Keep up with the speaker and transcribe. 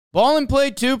Ball and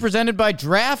Play 2 presented by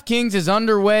DraftKings is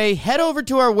underway. Head over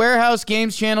to our Warehouse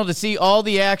Games channel to see all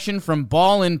the action from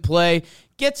Ball and Play.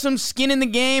 Get some skin in the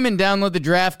game and download the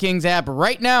DraftKings app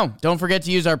right now. Don't forget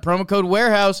to use our promo code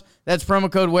Warehouse. That's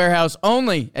promo code Warehouse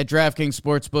only at DraftKings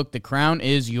Sportsbook. The crown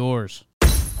is yours.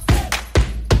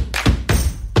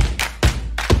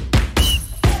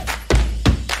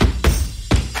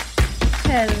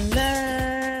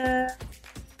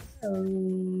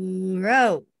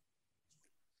 Hello.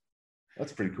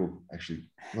 That's pretty cool, actually.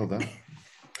 Well done.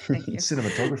 Thank you.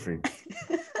 Cinematography.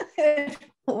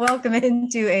 Welcome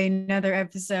into another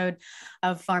episode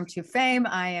of Farm to Fame.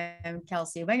 I am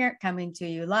Kelsey Wingert, coming to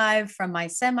you live from my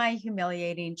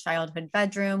semi-humiliating childhood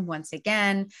bedroom. Once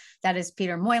again, that is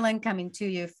Peter Moylan coming to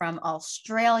you from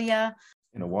Australia.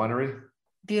 In a winery.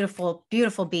 Beautiful,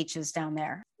 beautiful beaches down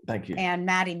there. Thank you. And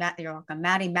you're welcome.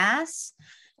 Matty Mass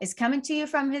is coming to you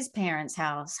from his parents'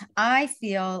 house. I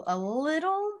feel a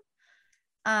little...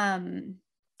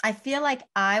 I feel like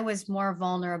I was more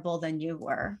vulnerable than you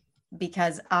were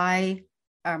because I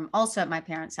am also at my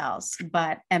parents' house,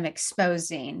 but am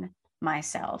exposing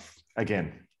myself.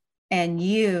 Again. And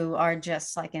you are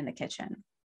just like in the kitchen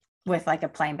with like a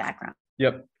plain background.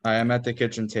 Yep. I am at the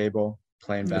kitchen table,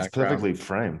 plain background. It's perfectly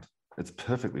framed. It's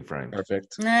perfectly framed.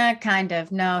 Perfect. Kind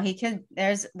of. No, he could.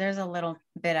 There's a little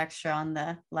bit extra on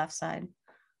the left side.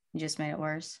 You just made it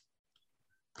worse.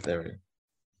 There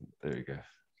you go.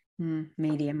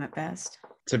 Medium at best.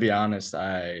 To be honest,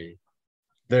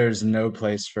 there's no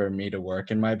place for me to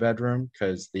work in my bedroom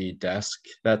because the desk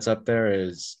that's up there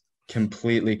is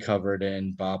completely covered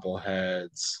in bobbleheads,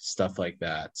 stuff like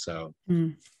that. So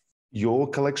Your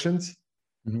collections?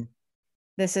 Mm-hmm.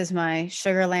 This is my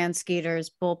Sugarland Skeeters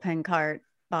bullpen cart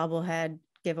bobblehead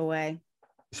giveaway.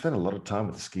 You spent a lot of time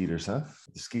with the Skeeters, huh?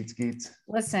 The skeets.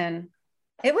 Listen,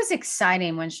 it was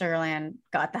exciting when Sugarland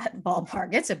got that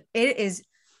ballpark. It's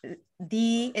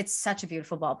such a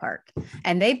beautiful ballpark.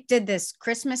 And they did this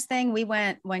Christmas thing. We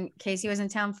went when Casey was in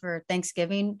town for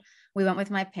Thanksgiving. We went with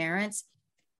my parents.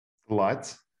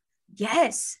 Lights?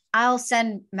 Yes. I'll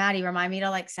send Maddie, remind me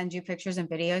to like send you pictures and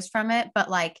videos from it.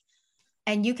 But like,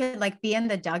 and you could like be in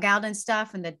the dugout and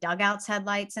stuff, and the dugouts had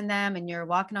lights in them, and you're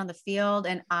walking on the field.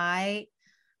 And I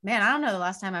don't know the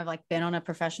last time I've like been on a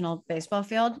professional baseball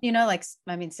field,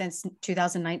 since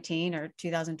 2019 or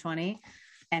 2020.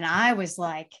 And I was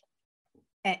like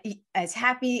as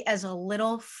happy as a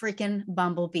little freaking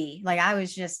bumblebee. Like I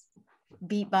was just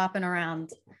beat bopping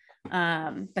around.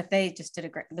 But they just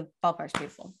did the ballpark's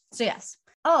beautiful. So yes.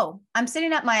 Oh, I'm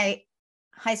sitting at my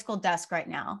high school desk right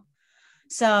now.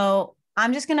 So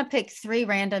I'm just going to pick 3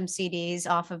 random CDs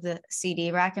off of the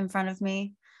CD rack in front of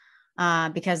me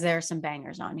because there are some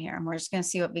bangers on here. And we're just going to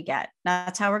see what we get.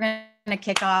 That's how we're going to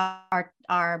kick off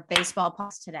our baseball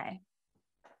pause today.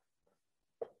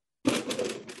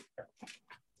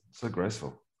 So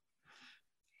graceful.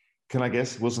 Can I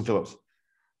guess? Wilson Phillips?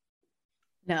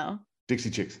 No.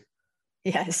 Dixie Chicks?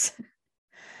 Yes.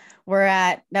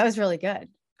 That was really good.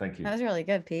 Thank you. That was really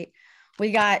good, Pete.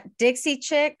 We got Dixie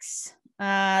Chicks.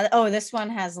 This one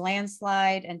has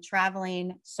Landslide and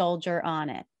Traveling Soldier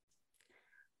on it.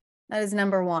 That is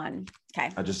number 1. Okay.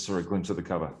 I just saw a glimpse of the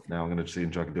cover. Now I'm going to see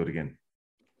if I can do it again.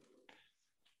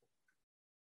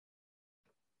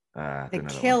 The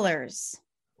Killers.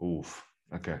 Oof.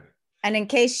 Okay. And in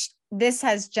case this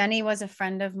has Jenny was a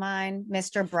friend of mine,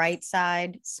 Mr.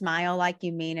 Brightside, Smile Like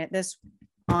You Mean It. This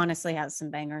honestly has some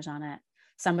bangers on it.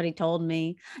 Somebody told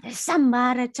me.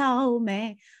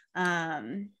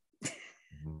 I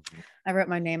wrote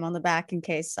my name on the back in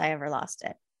case I ever lost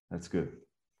it. That's good.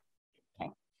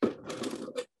 Okay.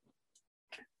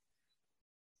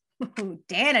 Ooh,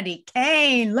 Danity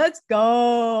Kane. Let's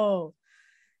go.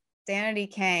 Danity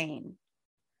Kane.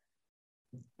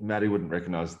 Maddie wouldn't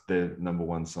recognize their number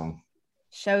 1 song.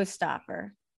 Showstopper,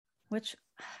 which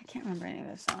I can't remember any of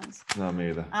those songs. No, me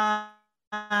either.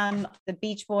 The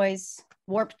Beach Boys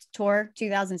Warped Tour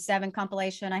 2007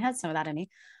 compilation. I had some of that in me.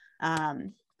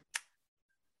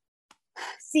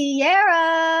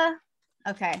 Sierra.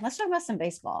 Okay, let's talk about some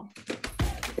baseball.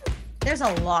 There's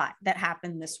a lot that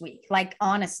happened this week. Like,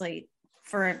 honestly,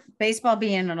 for baseball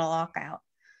being in a lockout,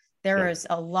 there is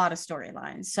a lot of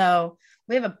storylines. So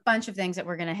we have a bunch of things that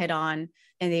we're going to hit on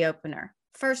in the opener.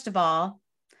 First of all,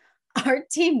 our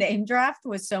team name draft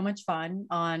was so much fun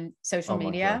on social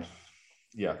media.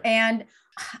 Yeah. And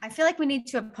I feel like we need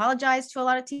to apologize to a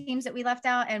lot of teams that we left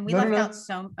out, and we left out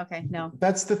some. Okay, no.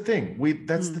 That's the thing.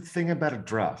 That's the thing about a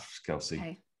draft,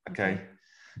 Kelsey. Okay.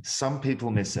 Some people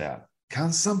miss out.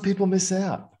 Can't some people miss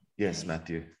out? Yes,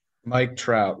 Matthew. Mike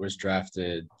Trout was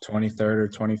drafted 23rd or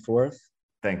 24th.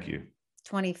 Thank you.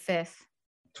 25th.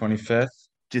 25th.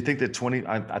 Do you think that 20?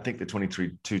 I think the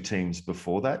 22 teams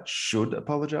before that should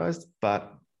apologize,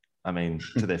 but I mean,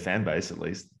 to their fan base at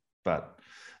least. But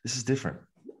this is different.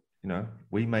 You know,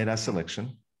 we made our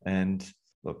selection, and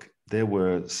look, there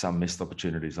were some missed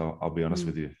opportunities. I'll be honest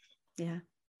with you. Yeah.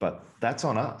 But that's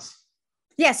on us.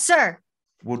 Yes, sir.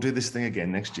 We'll do this thing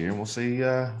again next year, and we'll see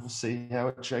how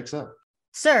it shakes up.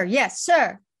 Sir, yes,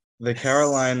 sir. The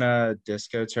Carolina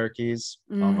disco turkeys.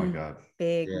 Oh my God.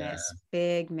 Big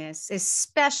miss.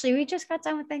 Especially, we just got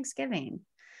done with Thanksgiving.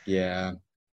 Yeah.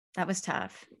 That was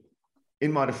tough.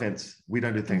 In my defense, we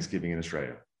don't do Thanksgiving in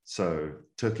Australia. So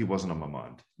turkey wasn't on my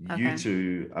mind. Okay. You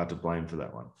two are to blame for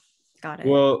that one. Got it.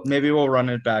 Well, maybe we'll run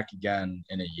it back again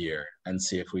in a year and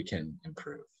see if we can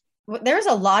improve. There was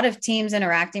a lot of teams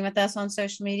interacting with us on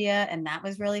social media, and that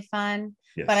was really fun.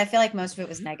 Yes. But I feel like most of it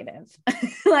was negative.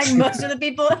 Like most of the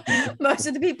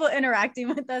people interacting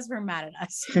with us were mad at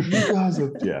us. You guys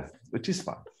are, which is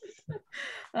fun.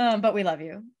 But we love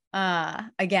you.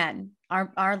 Again,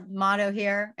 our motto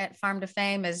here at Farm to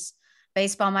Fame is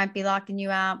baseball might be locking you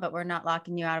out, but we're not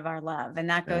locking you out of our love. And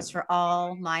that goes for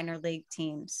all minor league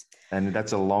teams. And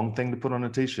that's a long thing to put on a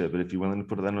t-shirt, but if you're willing to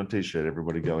put it on a t-shirt,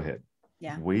 everybody go ahead.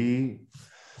 Yeah.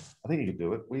 I think you could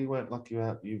do it. We won't lock you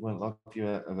out. You won't lock you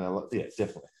out of our. Yeah,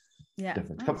 definitely. Yeah.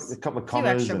 Definitely. A couple of commas.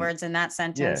 A few extra words in that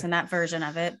sentence and that version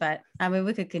of it, but I mean,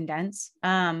 we could condense.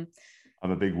 I'm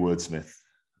a big wordsmith.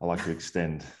 I like to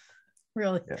extend.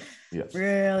 Really? Yeah.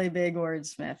 Really big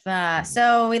wordsmith.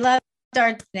 So we loved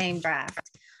our name draft.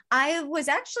 I was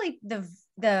actually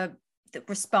the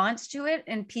response to it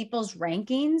in people's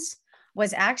rankings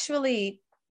was actually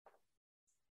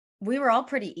we were all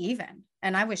pretty even.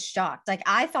 And I was shocked. Like,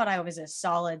 I thought I was a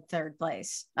solid third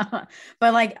place. But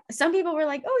like some people were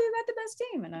like, oh, you got the best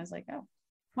team. And I was like, oh,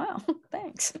 wow,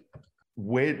 thanks.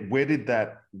 Where did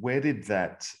that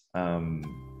wordsmith,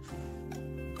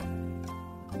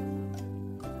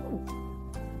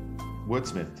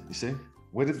 you see?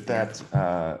 Where did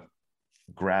that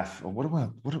graph, or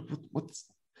what's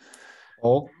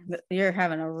poll? You're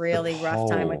having a really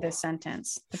rough time with this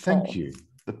sentence. Thank you.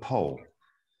 The poll.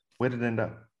 Where did it end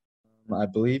up? I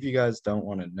believe you guys don't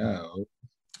want to know.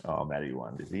 Oh, Matty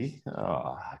won, did he?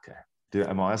 Oh, okay.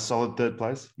 Am I a solid third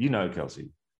place? You know, Kelsey.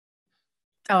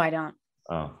 Oh, I don't.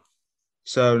 Oh.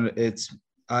 So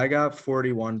I got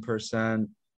 41%,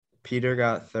 Peter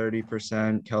got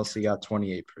 30%, Kelsey got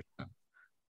 28%.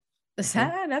 Does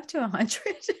that add up to 100?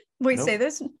 Wait, nope. Say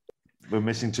this? We're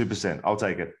missing 2%. I'll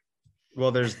take it.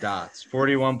 Well, there's dots.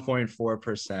 41.4%,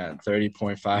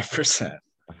 30.5%.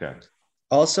 Okay.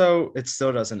 Also, it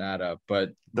still doesn't add up, but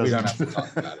we don't have to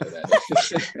talk about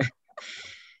it.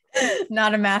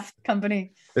 Not a math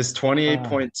company. It's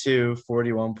 28.2,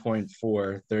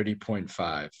 41.4,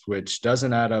 30.5, which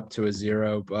doesn't add up to a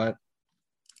 0, but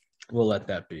we'll let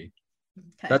that be.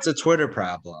 Okay. That's a Twitter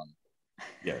problem.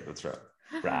 Yeah, that's right.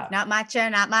 Not my chair,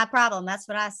 not my problem. That's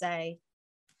what I say.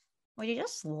 Would you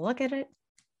just look at it?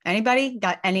 Anybody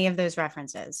got any of those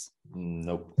references?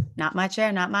 Nope. Not my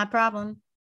chair, not my problem.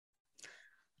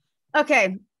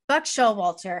 Okay, Buck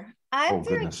Showalter. I'm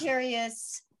very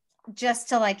curious just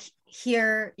to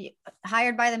hear,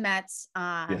 hired by the Mets.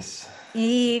 Yes.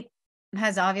 He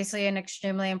has obviously an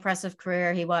extremely impressive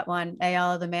career. He won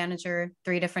AL of the manager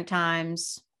 3 different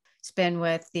times. It's been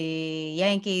with the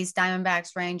Yankees,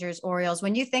 Diamondbacks, Rangers, Orioles.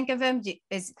 When you think of him,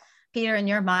 is Peter, in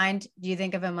your mind, do you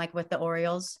think of him with the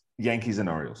Orioles? Yankees and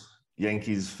Orioles.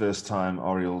 Yankees first time,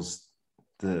 Orioles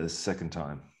the second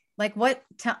time.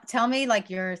 Tell me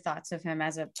your thoughts of him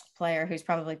as a player who's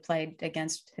probably played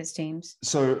against his teams.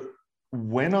 So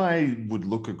when I would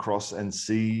look across and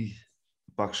see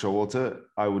Buck Showalter,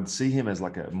 I would see him as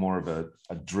more of a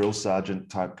drill sergeant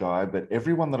type guy, but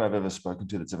everyone that I've ever spoken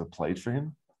to that's ever played for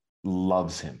him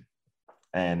loves him.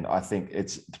 And I think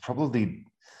it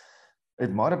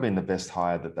might have been the best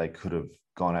hire that they could have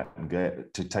gone out and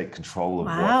get to take control of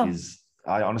what is.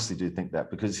 I honestly do think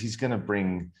that, because he's going to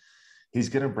bring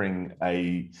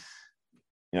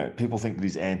people think that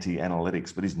he's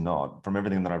anti-analytics, but he's not. From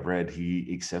everything that I've read, he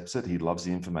accepts it. He loves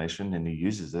the information and he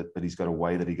uses it, but he's got a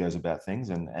way that he goes about things.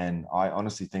 And I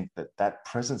honestly think that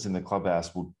presence in the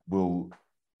clubhouse will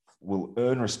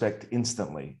earn respect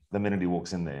instantly the minute he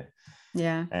walks in there.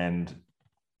 Yeah. And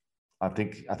I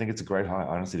think it's a great hire.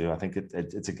 I honestly do. I think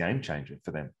it's a game changer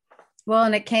for them. Well,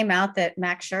 and it came out that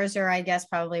Max Scherzer, I guess,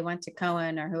 probably went to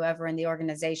Cohen or whoever in the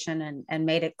organization and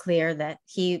made it clear that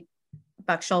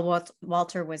Buck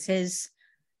Showalter was his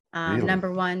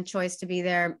number one choice to be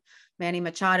there. Manny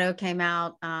Machado came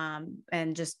out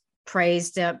and just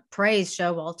praised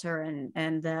Showalter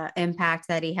and the impact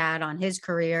that he had on his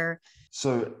career.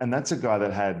 So, and that's a guy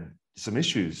that had some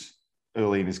issues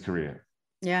early in his career.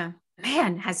 Yeah.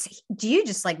 Man, do you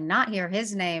just like not hear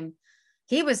his name?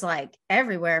 He was like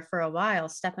everywhere for a while,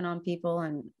 stepping on people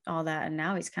and all that. And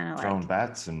now he's kind of like throwing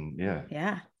bats and yeah.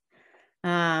 Yeah.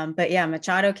 But yeah,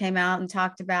 Machado came out and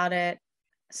talked about it.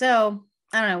 So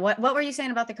I don't know. What were you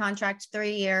saying about the contract?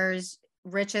 3 years,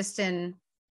 richest in.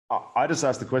 I just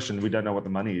asked the question. We don't know what the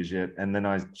money is yet. And then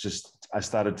I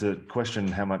started to question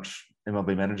how much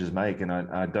MLB managers make. And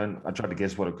I tried to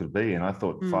guess what it could be. And I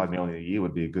thought 5 million a year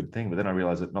would be a good thing. But then I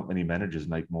realized that not many managers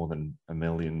make more than $1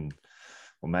 million.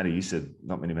 Well, Matty, you said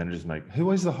not many managers make.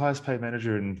 Who is the highest paid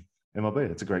manager in MLB?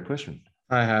 That's a great question.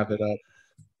 I have it up.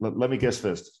 Let me guess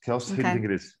first. Kels, who do you think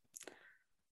it is?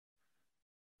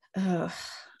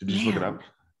 Did you just look it up?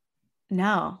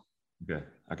 No. Okay.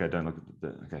 Don't look at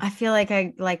that. Okay. I feel like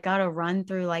I got to run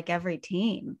through like every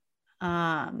team.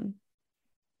 I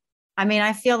mean,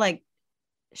 I feel like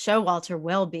Showalter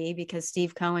will be because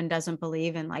Steve Cohen doesn't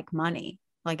believe in like money.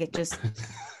 Like it just.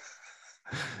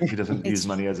 He doesn't use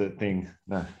money as a thing.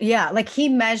 No. Yeah. Like he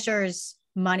measures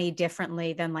money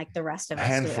differently than like the rest of us.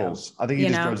 Handfuls. I think he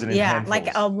just goes in handfuls. Like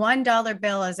a $1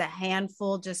 bill is a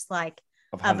handful, just like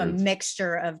of a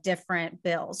mixture of different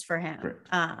bills for him. Correct.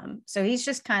 So he's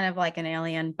just kind of like an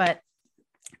alien, but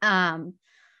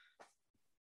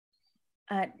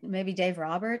maybe Dave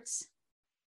Roberts.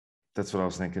 That's what I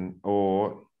was thinking.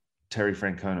 Or Terry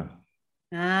Francona.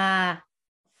 Yes.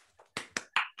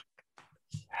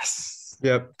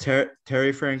 Yep.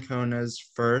 Terry Francona's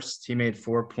first. He made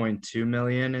 $4.2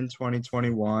 million in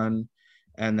 2021.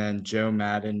 And then Joe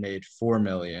Madden made $4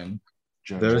 million.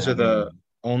 Those are the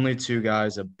only two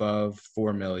guys above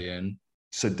 $4 million.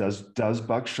 So does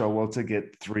Buck Showalter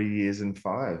get 3 years and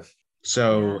 5?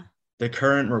 So the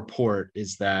current report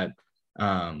is that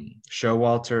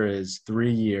Showalter is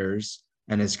 3 years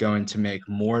and is going to make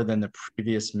more than the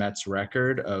previous Mets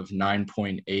record of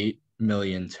 $9.8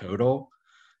 million total.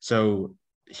 So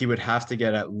he would have to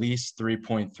get at least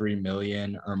 $3.3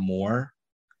 million or more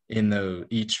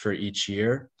for each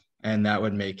year. And that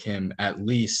would make him at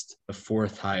least the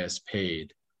fourth highest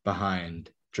paid behind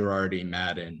Girardi,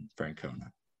 Madden, Francona.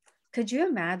 Could you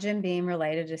imagine being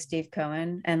related to Steve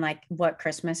Cohen and like what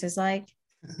Christmas is like?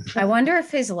 I wonder if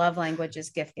his love language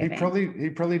is gift giving. He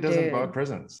probably doesn't buy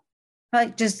presents.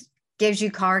 Like just gives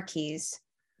you car keys.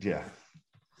 Yeah.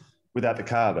 Without the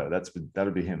car though, that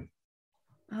would be him.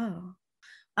 Oh.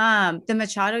 The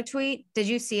Machado tweet, did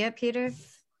you see it, Peter?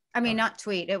 I mean, not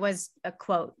tweet. It was a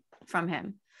quote from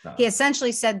him. No. He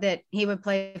essentially said that he would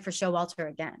play for Showalter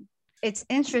again. It's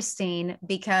interesting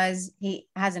because he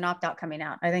has an opt-out coming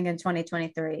out, I think in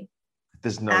 2023.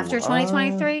 There's no after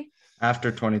 2023?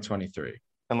 After 2023.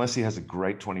 Unless he has a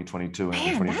great 2022 and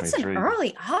 2023. That's an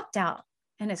early opt-out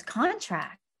in his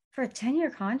contract. For a 10-year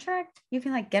contract, you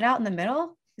can like get out in the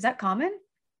middle. Is that common?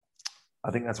 I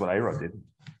think that's what A-Rod did,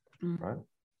 right?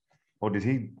 Or did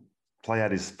he play out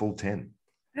his full 10?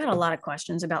 I got a lot of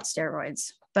questions about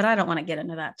steroids, but I don't want to get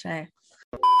into that today.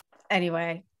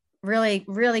 Anyway, really,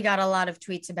 really got a lot of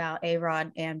tweets about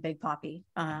A-Rod and Big Papi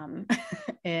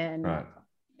in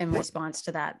response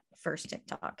to that first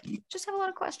TikTok. Just have a lot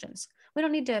of questions. We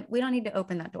don't need to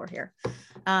open that door here.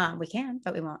 We can,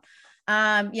 but we won't.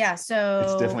 So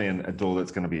it's definitely a door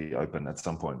that's going to be open at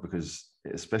some point, because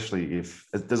especially if,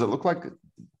 does it look like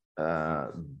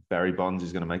Barry Bonds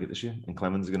is going to make it this year and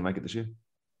Clemens is going to make it this year?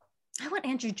 I want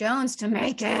Andrew Jones to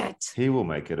make it. He will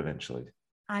make it eventually.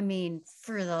 I mean,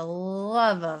 for the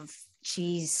love of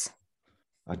cheese.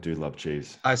 I do love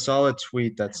cheese. I saw a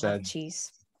tweet that said,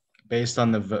 cheese. Based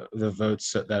on the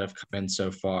votes that have come in so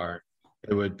far,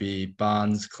 it would be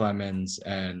Bonds, Clemens,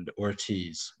 and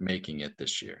Ortiz making it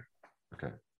this year.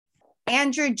 Okay.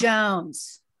 Andrew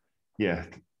Jones. Yeah.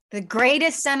 The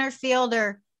greatest center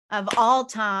fielder of all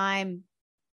time.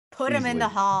 Put him in the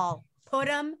hall. Put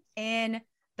him in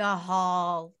the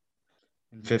hall.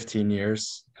 In 15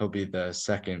 years, he'll be the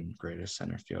second greatest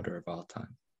center fielder of all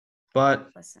time. But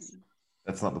listen,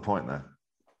 that's not the point, though.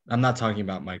 I'm not talking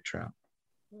about Mike Trout.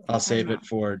 I'll save it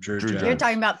for Druw Jones. You're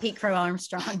talking about Pete Crow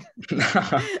Armstrong.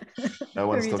 No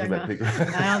one's talking about Pete Crow.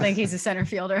 I don't think he's a center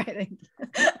fielder. I think.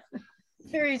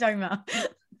 Who are you talking about?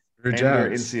 Druw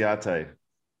Jones. Inciarte.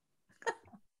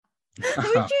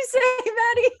 Who'd you say,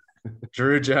 Maddie?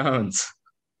 Druw Jones.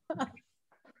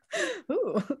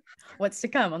 Ooh, what's to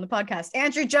come on the podcast?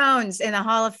 Andrew Jones in the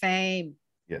Hall of Fame.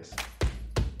 Yes.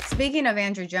 Speaking of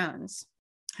Andrew Jones,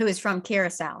 who is from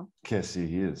Curacao. Yes, he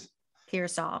is.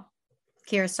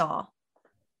 Curacao,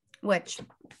 which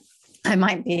I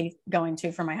might be going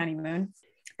to for my honeymoon.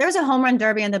 There's a home run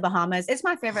derby in the Bahamas. It's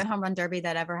my favorite home run derby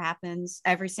that ever happens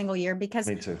every single year because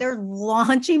they're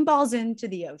launching balls into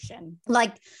the ocean.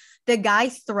 Like the guy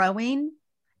throwing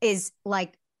is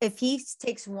like, if he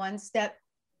takes one step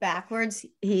backwards,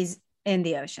 he's in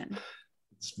the ocean.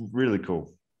 It's really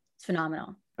cool. It's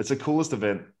phenomenal. It's the coolest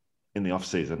event in the off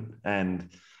season, and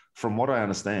from what I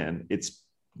understand, it's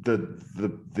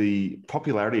the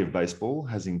popularity of baseball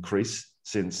has increased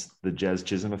since the Jazz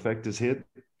Chisholm effect has hit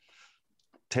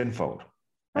tenfold.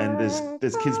 And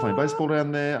there's kids playing baseball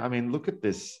down there. I mean, look at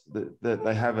this.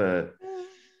 They have a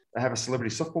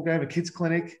celebrity softball game, a kids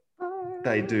clinic.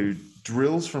 They do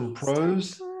drills from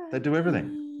pros. They do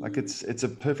everything. Like it's a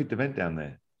perfect event down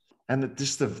there. And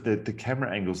just the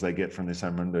camera angles they get from this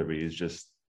home run derby is just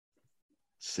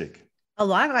sick. A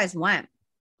lot of guys went,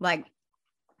 like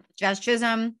Jazz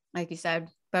Chisholm, like you said,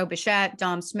 Bo Bichette,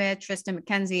 Dom Smith, Tristan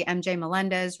McKenzie, MJ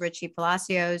Melendez, Richie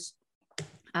Palacios.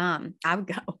 I would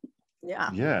go.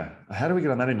 Yeah. Yeah. How do we get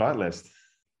on that invite list?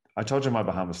 I told you my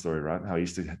Bahamas story, right? How I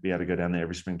used to be able to go down there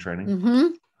every spring training.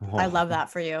 Mm-hmm. I love that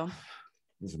for you.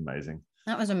 It was amazing.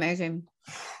 That was amazing.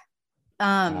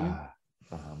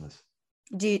 Bahamas.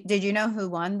 Did you know who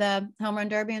won the home run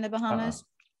derby in the Bahamas?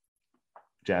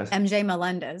 Jazz. MJ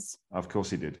Melendez. Of course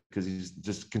he did, because he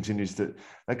just continues to.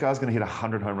 That guy's going to hit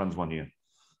 100 home runs one year.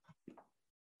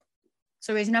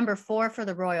 So he's number 4 for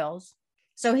the Royals.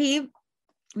 So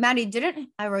Maddie didn't.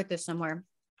 I wrote this somewhere.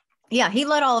 Yeah, he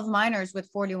led all of minors with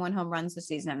 41 home runs this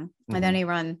season, and then he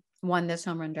won this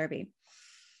home run derby.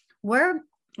 Where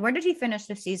did he finish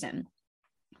the season?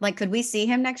 Like, could we see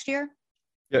him next year?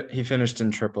 Yeah, he finished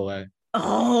in AAA.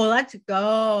 Oh, let's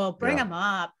go. Bring him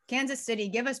up. Kansas City,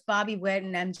 give us Bobby Witt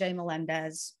and MJ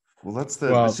Melendez. Well, this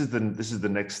is the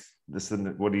next,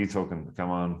 what are you talking? Come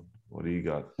on. What do you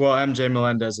got? Well, MJ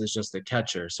Melendez is just a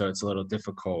catcher, so it's a little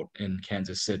difficult in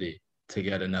Kansas City to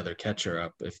get another catcher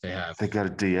up if they have. They got a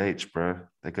DH, bro.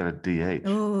 They got a DH.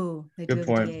 Oh, they do have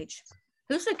a DH.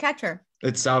 Who's the catcher?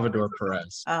 It's Salvador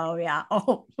Perez. Oh, yeah.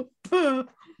 Oh.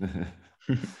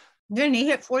 Didn't he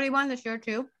hit 41 this year,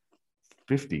 too?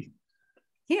 50.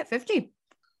 He hit 50.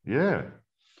 Yeah.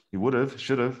 He would have,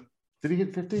 should have. Did he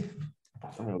hit 50?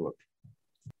 Let me look.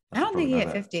 I don't think he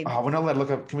hit 50. Oh, we're not allowed to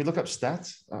look up. Can we look up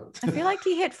stats? I feel like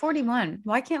he hit 41.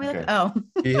 Why can't we look? Oh.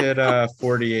 He hit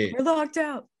 48. We're locked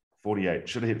out. 48.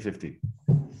 Should have hit 50.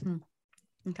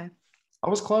 Okay. I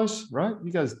was close, right?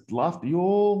 You guys laughed. You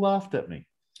all laughed at me.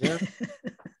 Yeah.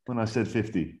 When I said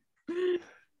 50.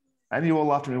 And you all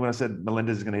laughed at me when I said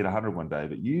Melendez is going to hit 100 one day.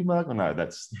 But you, Mark, no, that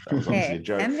was obviously a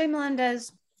joke. MJ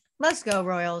Melendez. Let's go,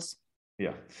 Royals.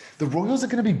 Yeah. The Royals are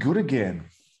going to be good again.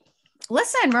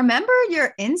 Listen, remember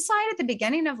your insight at the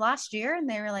beginning of last year? And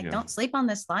they were like, don't sleep on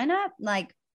this lineup.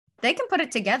 Like, they can put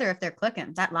it together if they're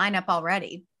clicking that lineup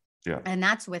already. Yeah. And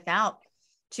that's without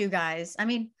 2 guys. I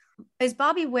mean, is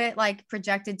Bobby Witt like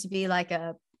projected to be like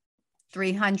a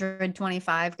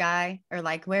 325 guy, or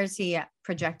like where's he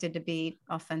projected to be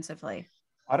offensively?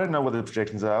 I don't know what the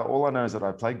projections are. All I know is that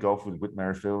I played golf with Whit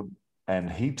Merrifield, and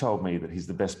he told me that he's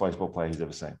the best baseball player he's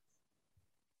ever seen.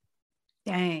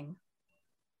 Dang.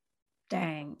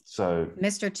 So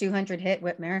Mr. 200 hit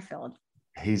Whit Merrifield.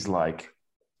 He's like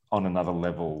on another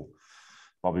level,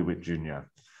 Bobby Witt Jr.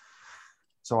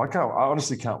 So I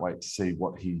honestly can't wait to see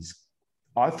what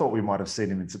I thought we might have seen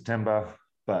him in September,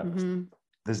 but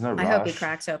there's no rush. I hope he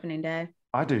cracks opening day.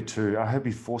 I do too. I hope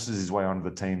he forces his way onto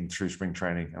the team through spring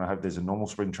training, and I hope there's a normal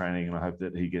spring training, and I hope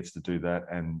that he gets to do that.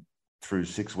 And through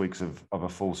 6 weeks of a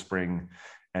full spring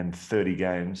and 30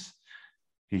 games,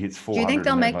 he hits 400. Do you think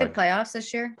they'll make the playoffs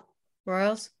this year,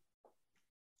 Royals?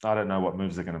 I don't know what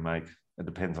moves they're going to make. It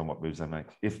depends on what moves they make.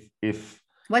 If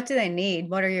what do they need?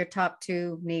 What are your top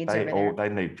 2 needs over there? They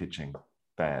need pitching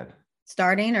bad.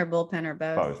 Starting or bullpen or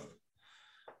both?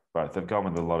 Both. They've gone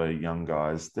with a lot of young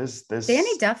guys. There's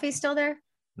Danny Duffy still there?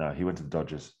 No, he went to the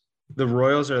Dodgers. The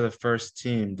Royals are the first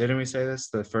team. Didn't we say this?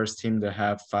 The first team to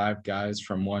have 5 guys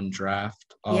from one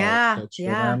draft. Pitch for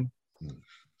them.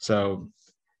 So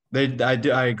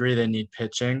I agree they need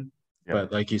pitching. Yep.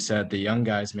 But like you said, the young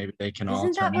guys, maybe they can all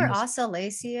turn. Isn't that where Asa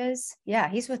Lacy is? Yeah,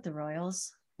 he's with the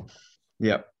Royals.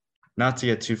 Yep. Not to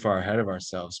get too far ahead of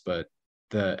ourselves, but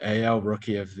the AL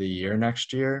Rookie of the Year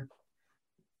next year.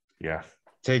 Yeah.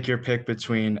 Take your pick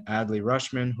between Adley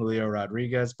Rutschman, Julio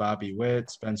Rodriguez, Bobby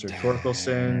Witt, Spencer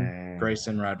Torkelson,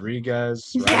 Grayson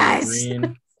Rodriguez, Riley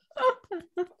Green.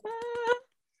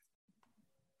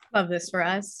 Love this for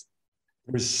us.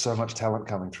 There's so much talent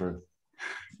coming through.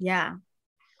 Yeah.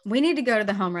 We need to go to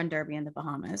the home run derby in the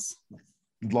Bahamas.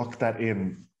 Lock that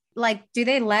in. Like, do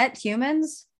they let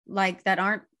humans like that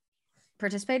aren't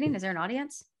participating? Is there an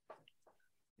audience?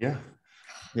 Yeah.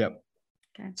 Yep.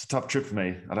 Okay. It's a tough trip for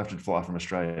me. I'd have to fly from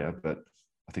Australia, but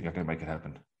I think I can make it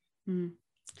happen.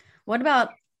 What about,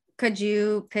 could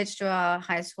you pitch to a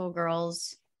high school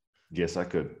girls? Yes, I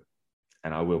could.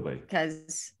 And I will be.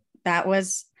 Because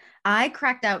I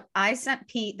cracked out. I sent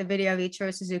Pete the video of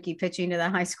Ichiro Suzuki pitching to the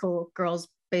high school girls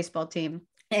baseball team,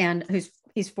 and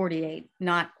he's 48,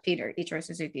 not Peter, Ichiro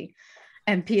Suzuki.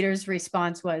 And Peter's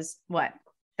response was, what?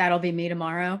 That'll be me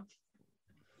tomorrow.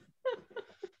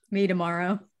 Me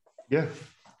tomorrow. Yeah.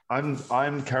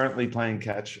 I'm currently playing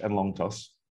catch and long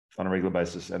toss on a regular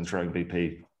basis and throwing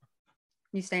BP.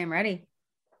 You staying ready?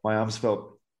 My arms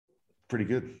felt pretty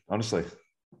good, honestly.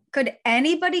 Could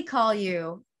anybody call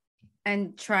you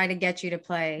and try to get you to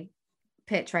play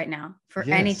pitch right now for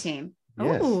any team?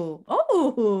 Yes.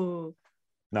 Oh.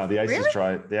 No, the Aces Really?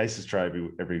 try. The Aces try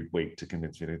every week to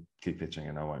convince me to keep pitching,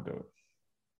 and I won't do it.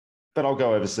 But I'll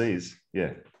go overseas.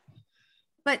 Yeah.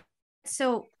 But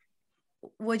so,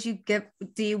 would you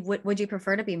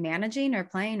prefer to be managing or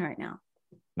playing right now?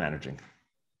 Managing.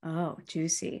 Oh,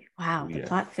 juicy! Wow, the Yeah.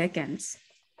 plot thickens.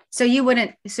 So you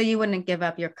wouldn't give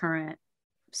up your current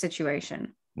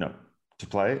situation. No, to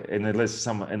play, and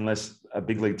unless a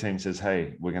big league team says,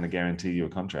 "Hey, we're going to guarantee you a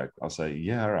contract," I'll say,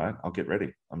 "Yeah, all right, I'll get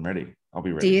ready. I'm ready. I'll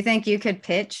be ready." Do you think you could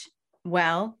pitch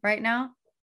well right now?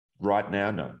 Right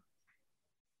now, no.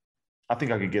 I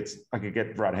think I could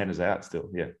get right-handers out still.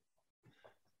 Yeah.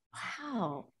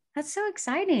 Wow, that's so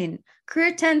exciting.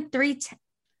 Career 10-3.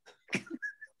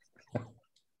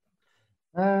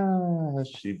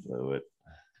 She blew it.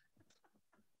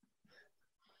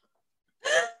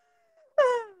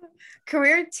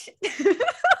 Career.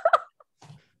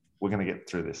 We're going to get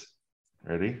through this.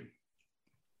 Ready?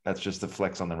 That's just the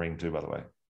flex on the ring too, by the way.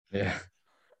 Yeah.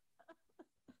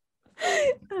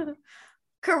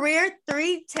 Career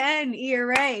 310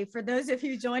 ERA for those of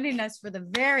you joining us for the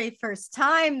very first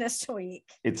time this week.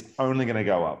 It's only going to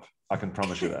go up. I can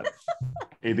promise you that.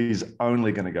 It is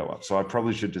only going to go up. So I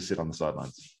probably should just sit on the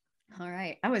sidelines. All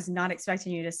right. I was not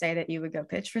expecting you to say that you would go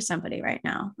pitch for somebody right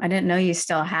now. I didn't know you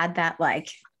still had that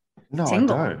No,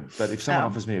 tingle. I don't. But if someone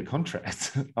offers me a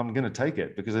contract, I'm going to take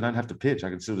it because I don't have to pitch. I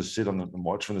can still just sit on and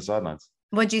watch from the sidelines.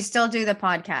 Would you still do the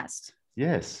podcast?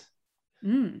 Yes.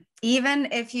 Even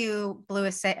if you blew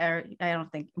a save, or I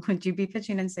don't think, would you be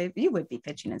pitching in safe? You would be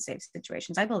pitching in safe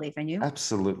situations. I believe in you.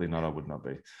 Absolutely not. I would not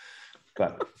be.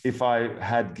 But if I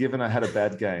had a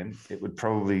bad game, it would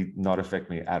probably not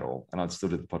affect me at all. And I'd still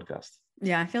do the podcast.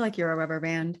 Yeah. I feel like you're a rubber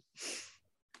band.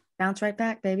 Bounce right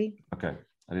back, baby. Okay.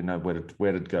 I didn't know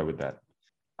where to go with that.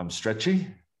 I'm stretchy.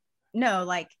 No,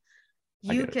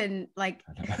 you can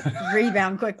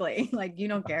rebound quickly. You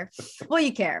don't care. Well,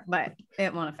 you care, but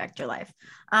it won't affect your life.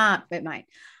 It might.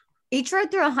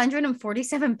 Ichiro threw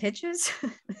 147 pitches.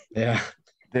 Yeah.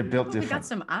 They're built different. We got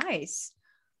some ice.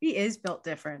 He is built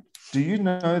different. Do you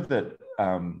know that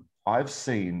I've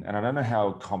seen, and I don't know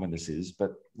how common this is,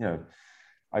 but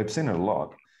I've seen it a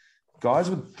lot.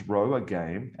 Guys would throw a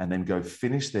game and then go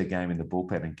finish their game in the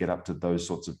bullpen and get up to those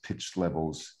sorts of pitch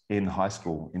levels in high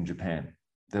school in Japan.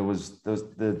 There's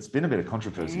been a bit of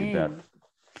controversy about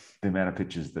the amount of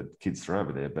pitches that kids throw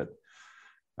over there, but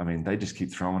I mean, they just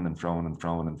keep throwing and throwing and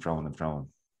throwing and throwing and throwing.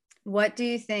 What do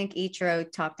you think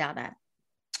Ichiro topped out at?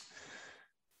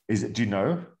 Do you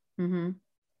know?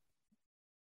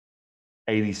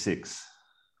 86.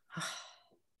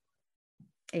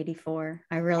 84.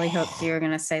 I really hoped you were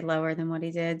going to say lower than what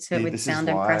he did, so it would sound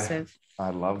impressive. I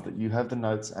love that you have the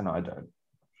notes and I don't.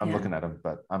 I'm looking at them,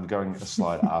 but I'm going a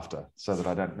slide after so that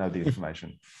I don't know the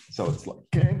information. So it's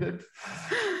candid.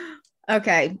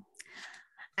 Okay.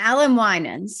 Alan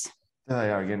Winans. There they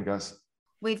are again, guys.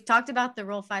 We've talked about the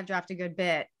Rule 5 draft a good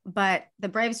bit, but the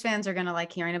Braves fans are going to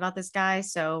like hearing about this guy.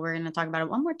 So we're going to talk about it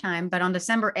one more time. But on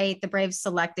December 8th, the Braves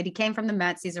selected, he came from the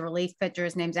Mets. He's a relief pitcher.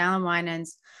 His name's Alan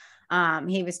Winans.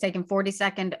 He was taken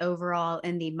 42nd overall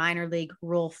in the minor league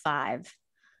Rule 5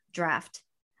 draft.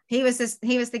 He was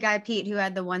the guy, Pete, who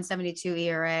had the 172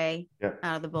 ERA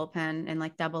out of the bullpen in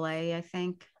AA, I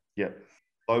think. Yep.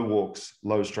 Low walks,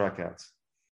 low strikeouts.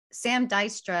 Sam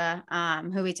Dystra,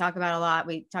 who we talk about a lot,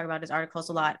 we talk about his articles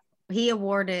a lot. He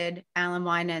awarded Alan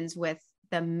Winans with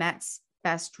the Mets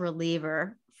best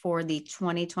reliever for the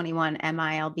 2021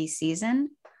 MILB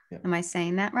season. Yep. Am I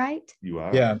saying that right? You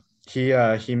are. Yeah.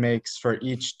 He makes, for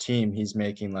each team, he's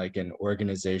making an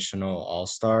organizational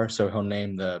all-star. So he'll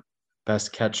name the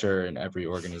best catcher in every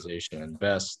organization and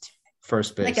best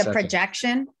first base. Like a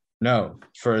projection? No,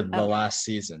 for the last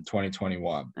season,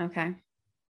 2021. Okay.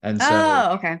 And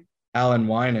so okay. Alan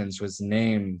Winans was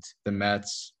named the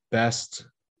Mets best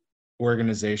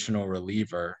organizational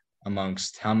reliever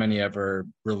amongst how many ever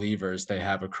relievers they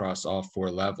have across all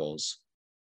 4 levels.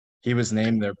 He was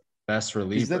named their best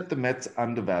reliever. Is that the Mets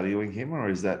undervaluing him, or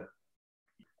is that?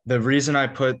 The reason I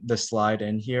put the slide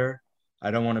in here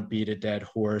I don't want to beat a dead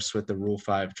horse with the Rule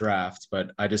 5 draft,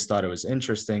 but I just thought it was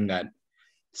interesting that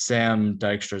Sam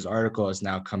Dykstra's article has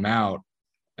now come out,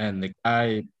 and the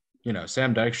guy,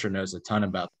 Sam Dykstra knows a ton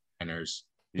about the Niners.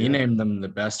 He named them the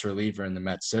best reliever in the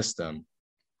Mets system.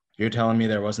 You're telling me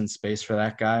there wasn't space for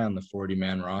that guy on the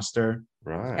 40-man roster?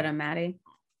 Right. Get him, Maddie.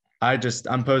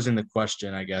 I'm posing the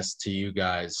question, I guess, to you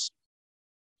guys,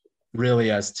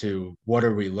 really, as to what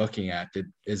are we looking at?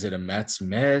 Is it a Mets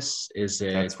miss?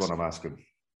 That's what I'm asking.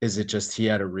 Is it just he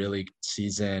had a really good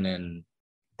season and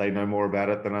they know more about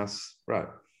it than us? Right.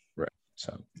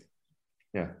 So,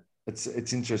 yeah, it's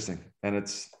interesting, and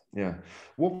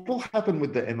what will happen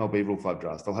with the MLB Rule 5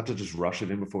 draft? They'll have to just rush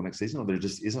it in before next season, or there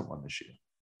just isn't one this year.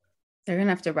 They're gonna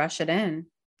have to rush it in.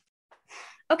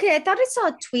 Okay, I thought I saw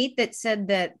a tweet that said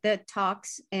that the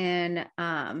talks in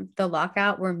the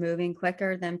lockout were moving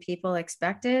quicker than people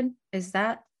expected. Is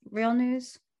that real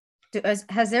news?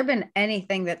 Has there been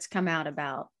anything that's come out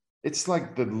about? It's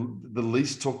like the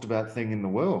least talked about thing in the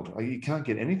world. You can't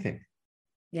get anything.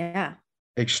 Yeah.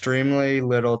 Extremely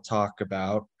little talk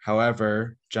about.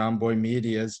 However, John Boy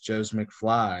Media's Joe's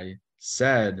McFly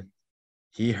said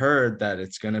he heard that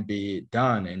it's going to be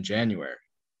done in January.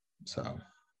 So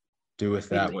do with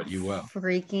that what you will.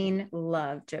 Freaking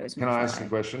love Joe's McFly. Can I ask a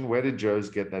question? Where did Joe's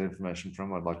get that information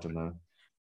from? I'd like to know.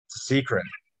 It's a secret.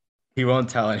 He won't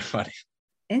tell anybody.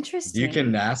 Interesting. You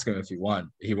can ask him if you want.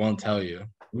 He won't tell you.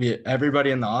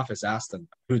 Everybody in the office asked him,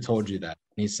 who told you that?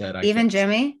 And he said, even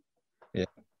Jimmy? Yeah.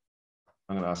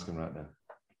 I'm going to ask him right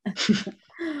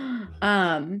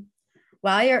now.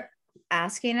 While you're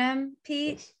asking him,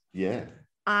 Pete. Yeah.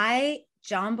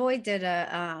 John Boy did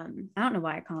I don't know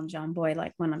why I call him John Boy,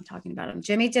 like when I'm talking about him.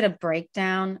 Jimmy did a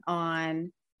breakdown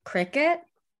on cricket.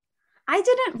 I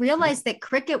didn't realize that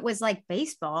cricket was like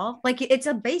baseball. Like it's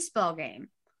a baseball game.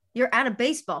 You're at a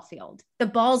baseball field. The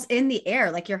ball's in the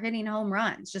air, like you're hitting home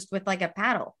runs just with like a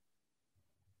paddle.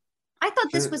 I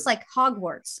thought this was like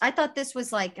Hogwarts. I thought this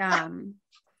was like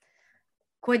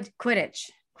Quidditch.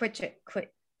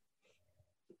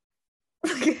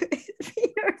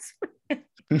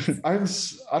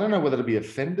 I don't know whether to be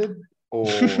offended or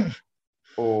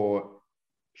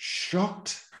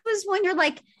shocked. It was when you're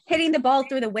like hitting the ball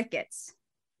through the wickets.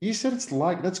 You said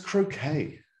that's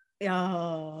croquet.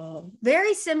 Oh,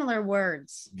 very similar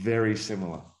words. Very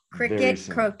similar. Cricket, very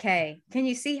similar. croquet. Can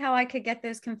you see how I could get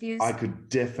those confused? I could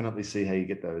definitely see how you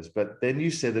get those, but then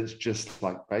you said it's just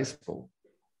like baseball.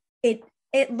 It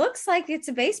looks like it's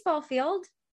a baseball field.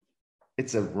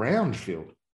 It's a round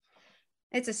field.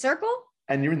 It's a circle?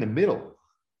 And you're in the middle.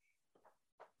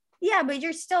 Yeah, but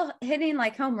you're still hitting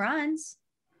like home runs.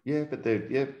 Yeah, but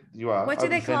you are. What do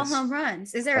they call home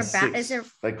runs? Is there a bat? Is there?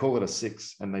 They call it a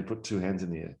 6, and they put 2 hands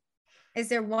in the air. Is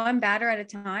there one batter at a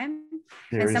time?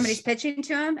 And somebody's pitching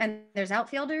to him, and there's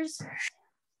outfielders?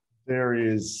 There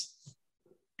is.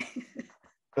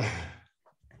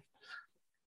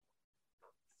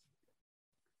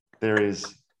 There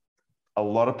is a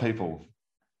lot of people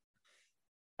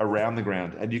around the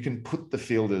ground, and you can put the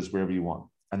fielders wherever you want.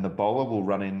 And the bowler will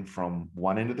run in from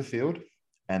one end of the field,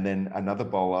 and then another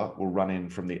bowler will run in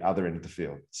from the other end of the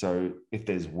field. So if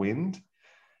there's wind,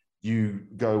 you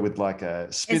go with like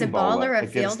a spin bowler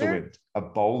against the wind. A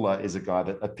bowler is a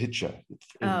pitcher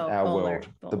in our world.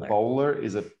 The bowler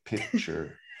is a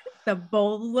pitcher. The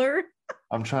bowler.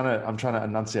 I'm trying to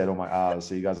enunciate all my R's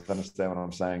so you guys understand what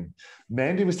I'm saying.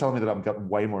 Mandy was telling me that I've got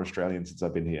way more Australian since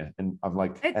I've been here, and I'm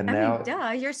like,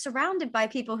 you're surrounded by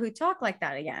people who talk like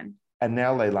that again. And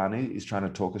now Leilani is trying to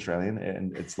talk Australian,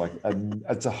 and it's like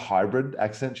it's a hybrid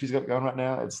accent she's got going right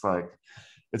now. It's like,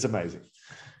 it's amazing.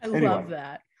 I love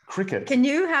that. Cricket. Can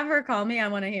you have her call me? I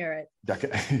want to hear it.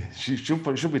 Okay. she'll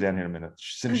be down here in a minute. As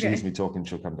soon as she hears me talking,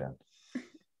 she'll come down.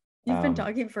 You've been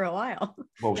talking for a while.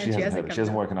 Well, she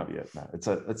hasn't woken up yet. No,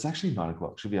 it's actually 9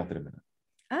 o'clock. She'll be up in a minute.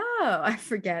 Oh, I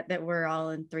forget that we're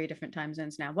all in 3 different time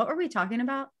zones now. What were we talking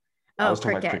about? I was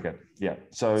talking about cricket. Yeah.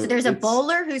 So there's a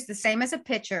bowler who's the same as a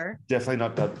pitcher. Definitely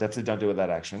don't do with that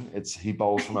action. He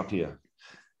bowls from up here,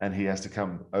 and he has to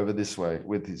come over this way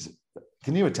with his.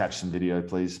 Can you attach some video,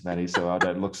 please, Maddie? So I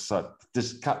don't look so.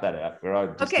 Just cut that out. Where I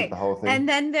just did the whole thing. And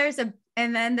then there's a.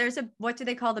 What do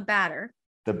they call the batter?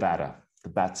 The batter. The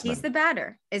batsman. He's the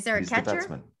batter. Is there a catcher? The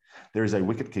batsman. There is a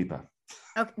wicket keeper.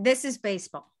 Okay, this is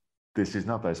baseball. This is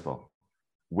not baseball.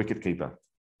 Wicket keeper.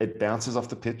 It bounces off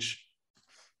the pitch.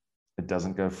 It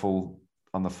doesn't go full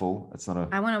on the full. It's not a.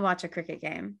 I want to watch a cricket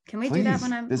game. Can we do that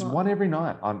when I'm? There's one every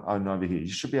night. I'm over here. You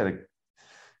should be able to.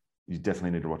 You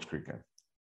definitely need to watch cricket.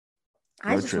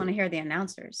 I just want to hear the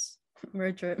announcers.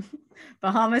 Road trip,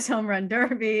 Bahamas Home Run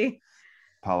Derby.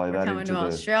 parlay We're that coming into to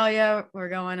Australia. We're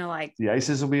going to like the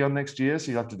Aces will be on next year,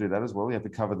 so you have to do that as well. You have to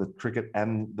cover the cricket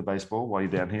and the baseball while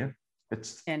you're down here.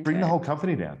 Bring the whole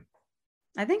company down.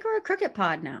 I think we're a cricket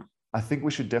pod now. I think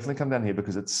we should definitely come down here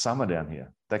because it's summer down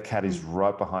here. That cat is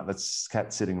right behind. That's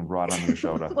cat sitting right under the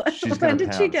shoulder. She's going to pounce. When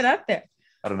did she get up there?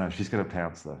 I don't know. She's going to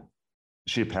pounce though.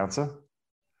 Is she a pouncer?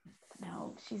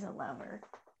 No, she's a lover.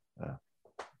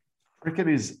 Cricket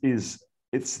is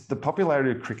it's the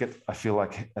popularity of cricket. I feel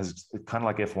like as kind of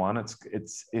like F1.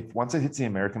 It's if once it hits the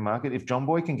American market, if John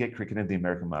Boy can get cricket into the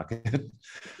American market,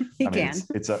 he can.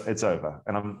 It's over,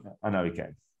 and I know he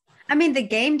can. I mean, the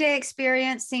game day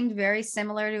experience seemed very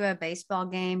similar to a baseball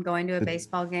game, going to a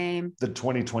baseball game. The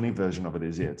 2020 version of it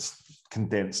is, it's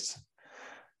condensed.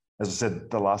 As I said,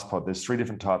 the last pod, there's 3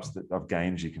 different types of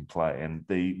games you can play. And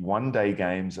the 1-day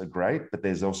games are great, but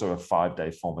there's also a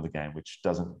 5-day form of the game,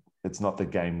 it's not the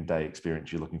game day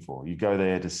experience you're looking for. You go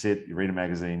there to sit, you read a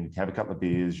magazine, you have a couple of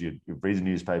beers, you read a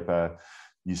newspaper,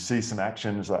 you see some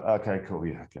action. It's like, okay, cool.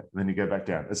 Yeah. Okay. And then you go back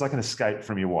down. It's like an escape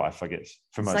from your wife, I guess,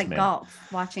 for most men. It's like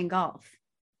golf, watching golf.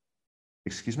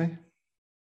 Excuse me?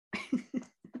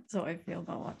 That's how I feel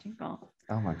about watching golf.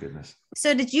 Oh my goodness.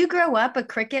 So did you grow up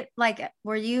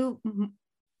were you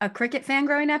a cricket fan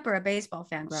growing up or a baseball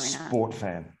fan growing up? Sport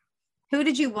fan. Who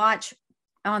did you watch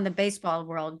on the baseball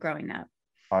world growing up?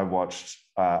 I watched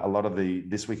a lot of the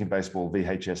This Week in Baseball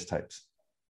VHS tapes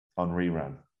on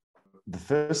rerun. The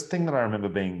first thing that I remember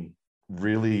being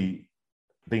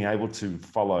able to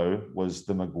follow was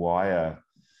the Maguire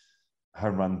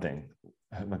home run thing.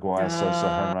 Maguire Sosa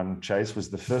home run chase was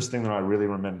the first thing that I really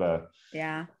remember.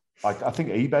 Yeah. Like, I think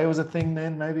eBay was a thing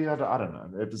then, maybe. I don't know.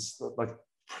 It was like,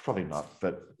 probably not.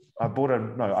 But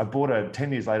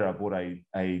 10 years later, I bought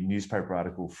a newspaper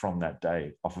article from that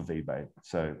day off of eBay.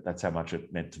 So that's how much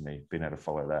it meant to me, being able to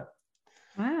follow that.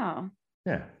 Wow.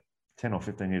 Yeah. 10 or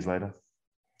 15 years later.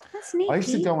 That's neat. I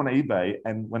used to go on eBay,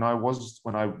 and when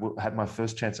I had my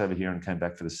first chance over here and came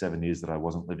back for the 7 years that I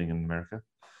wasn't living in America,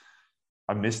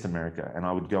 I missed America, and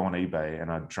I would go on eBay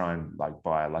and I'd try and buy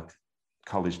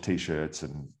college t-shirts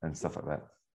and stuff like that.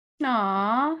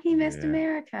 Aw, he missed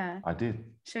America. I did.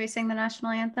 Should we sing the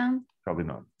national anthem? Probably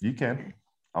not. You can.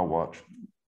 I'll watch.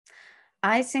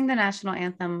 I sing the national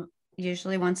anthem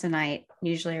usually once a night,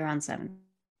 usually around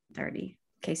 7:30.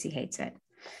 Casey hates it.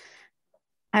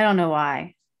 I don't know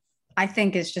why. I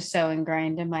think it's just so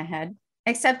ingrained in my head.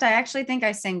 Except I actually think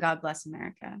I sing God Bless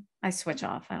America. I switch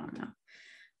off. I don't know.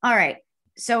 All right.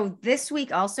 So this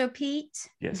week also, Pete,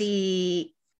 yes,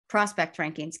 the prospect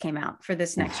rankings came out for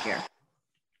this next year.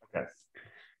 Okay.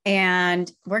 And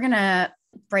we're going to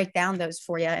break down those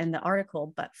for you in the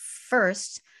article. But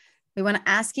first, we want to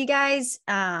ask you guys,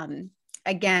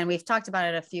 again, we've talked about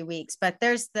it a few weeks, but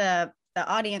there's the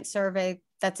audience survey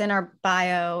that's in our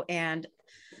bio. And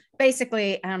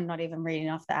basically, I'm not even reading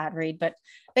off the ad read, but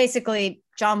basically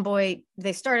John Boy,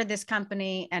 they started this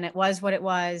company and it was what it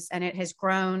was, and it has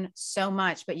grown so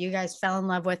much, but you guys fell in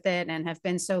love with it and have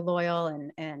been so loyal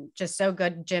and just so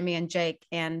good, Jimmy and Jake,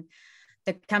 and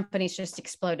the company's just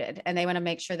exploded, and they want to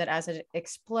make sure that as it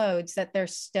explodes that they're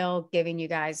still giving you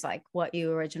guys what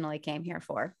you originally came here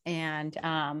for. And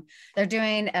they're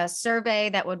doing a survey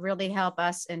that would really help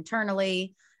us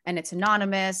internally, and it's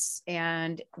anonymous.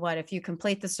 And if you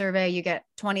complete the survey, you get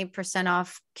 20%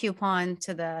 off coupon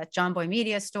to the John Boy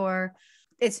Media Store.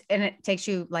 And it takes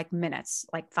you minutes,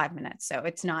 5 minutes. So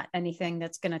it's not anything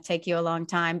that's going to take you a long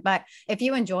time. But if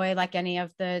you enjoy any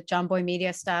of the John Boy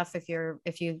Media stuff, if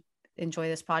you enjoy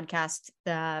this podcast,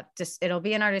 it'll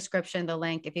be in our description, the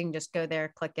link. If you can just go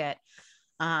there, click it,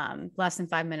 less than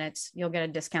 5 minutes, you'll get a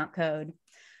discount code.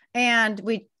 And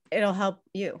it'll help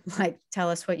you tell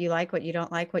us what you like, what you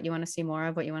don't like, what you want to see more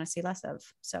of, what you want to see less of.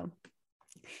 So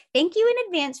thank you in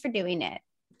advance for doing it.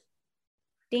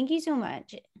 Thank you so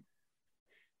much.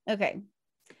 Okay.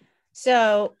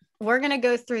 So we're going to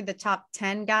go through the top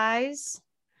 10 guys,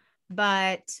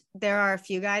 but there are a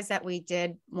few guys that we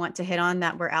did want to hit on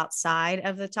that were outside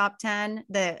of the top 10.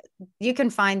 You can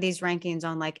find these rankings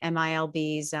on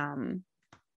MILB's on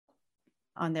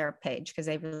their page, because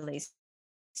they released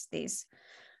these.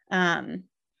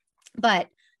 But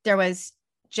there was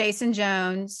Jason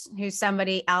Jones, who's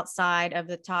somebody outside of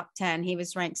the top 10. He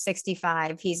was ranked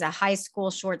 65. He's a high school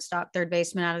shortstop, third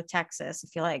baseman out of Texas. I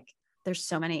feel like there's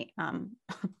so many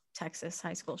Texas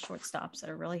high school shortstops that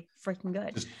are really freaking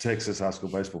good. Just Texas high school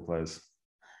baseball players.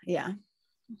 Yeah.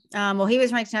 Well, he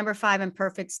was ranked number 5 in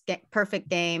perfect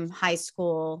game high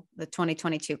school, the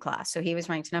 2022 class. So he was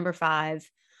ranked number 5.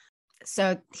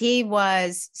 So he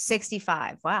was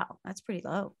 65. Wow, that's pretty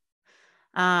low.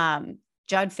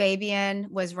 Judd Fabian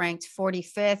was ranked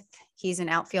 45th. He's an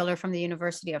outfielder from the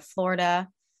University of Florida.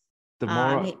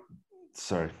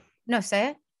 Sorry. No, say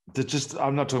it.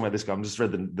 I'm not talking about this guy. I'm just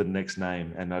read the next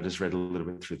name, and I just read a little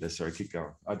bit through this. Sorry, keep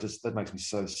going. That makes me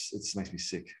it makes me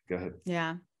sick. Go ahead.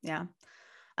 Yeah.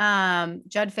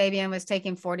 Judd Fabian was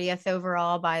taken 40th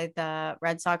overall by the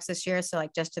Red Sox this year. So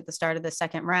like just at the start of the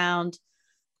second round.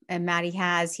 And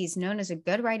he's known as a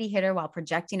good righty hitter while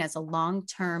projecting as a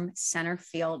long-term center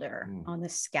fielder on the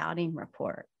scouting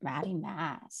report. Matty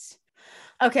Mass.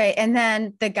 Okay. And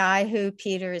then the guy who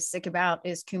Peter is sick about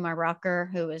is Kumar Rocker,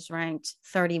 who is ranked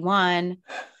 31.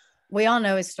 We all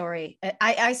know his story.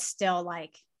 I still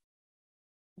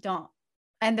don't.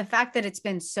 And the fact that it's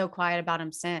been so quiet about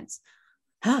him since.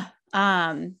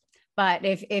 But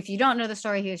if you don't know the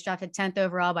story, he was drafted 10th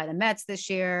overall by the Mets this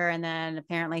year, and then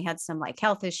apparently had some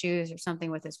health issues or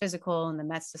something with his physical, and the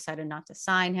Mets decided not to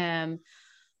sign him,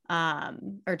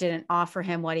 or didn't offer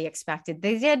him what he expected.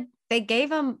 They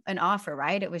gave him an offer,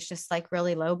 right? It was just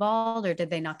really lowballed, or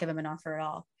did they not give him an offer at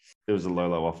all? It was a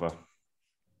low offer.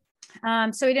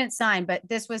 So he didn't sign, but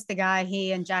this was the guy.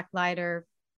 He and Jack Leiter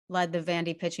led the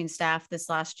Vandy pitching staff this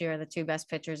last year, the two best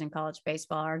pitchers in college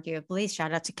baseball, arguably.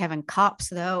 Shout out to Kevin Kopps,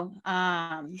 though.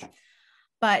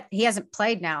 But he hasn't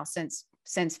played now since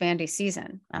Vandy's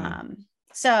season. And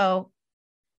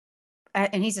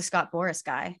he's a Scott Boras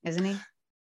guy, isn't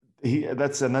he?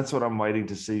 That's what I'm waiting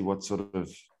to see, what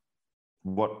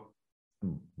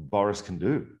Boras can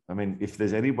do. I mean, if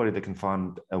there's anybody that can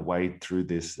find a way through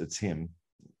this, it's him.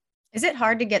 Is it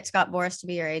hard to get Scott Boras to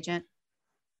be your agent?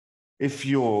 If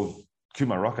you're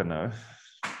Kumar Rocker, no.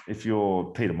 If you're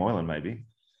Peter Moylan, maybe.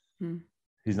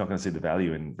 He's not going to see the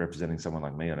value in representing someone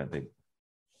like me, I don't think.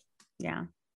 Yeah.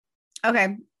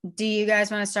 Okay. Do you guys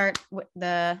want to start with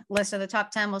the list of the top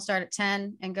 10? We'll start at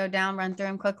 10 and go down, run through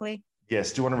them quickly.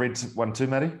 Yes. Do you want to read one too,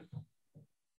 Maddie?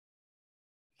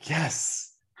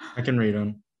 Yes. I can read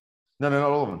them. No, not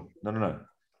all of them. No.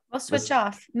 We'll switch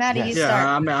off. Maddie, yes. You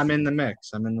start. Yeah, I'm in the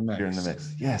mix. You're in the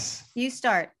mix. Yes. You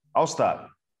start. I'll start.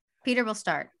 Peter will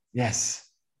start. Yes.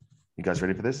 You guys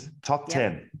ready for this? Top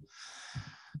 10.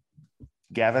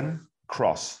 Gavin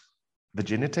Cross,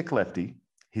 Virginia Tech lefty.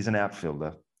 He's an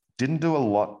outfielder. Didn't do a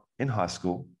lot in high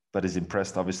school, but is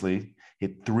impressed, obviously.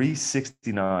 Hit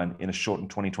 369 in a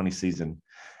shortened 2020 season,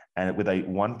 and with a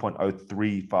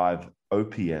 1.035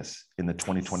 OPS in the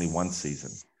 2021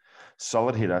 season.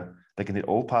 Solid hitter that can hit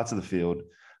all parts of the field,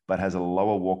 but has a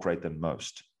lower walk rate than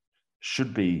most.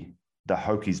 Should be the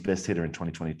Hokies' best hitter in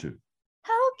 2022.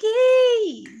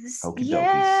 Hokies. Hokey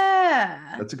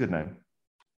Yeah. That's a good name.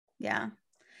 Yeah.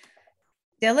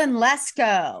 Dylan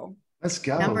Lesko. Let's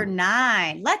go. Number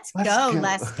 9. Let's go,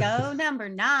 Lesko. Number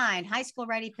 9. High school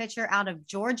ready pitcher out of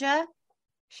Georgia.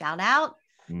 Shout out.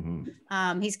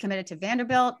 Mm-hmm. He's committed to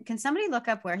Vanderbilt. Can somebody look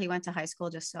up where he went to high school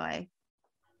just so I...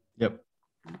 Yep.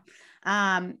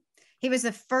 He was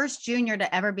the first junior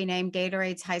to ever be named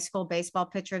Gatorade's high school baseball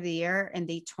pitcher of the year in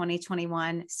the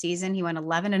 2021 season. He went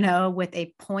 11-0 with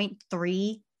a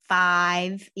 .35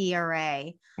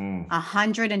 ERA,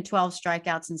 112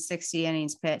 strikeouts and 60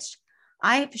 innings pitched.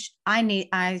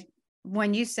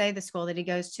 When you say the school that he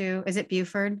goes to, is it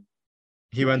Buford?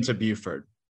 He went to Buford.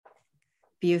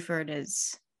 Buford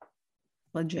is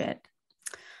legit.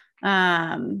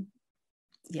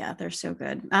 Yeah, they're so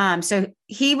good. So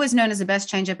he was known as the best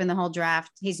changeup in the whole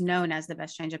draft. He's known as the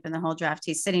best changeup in the whole draft.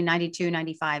 He's sitting 92,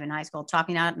 95 in high school,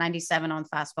 topping out at 97 on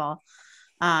fastball.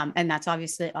 And that's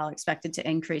obviously all expected to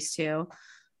increase too.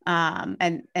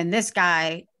 And this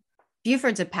guy,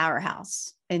 Buford's a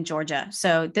powerhouse in Georgia.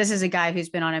 So this is a guy who's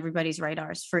been on everybody's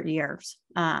radars for years.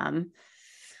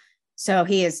 So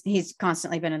he's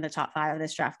constantly been in the top 5 of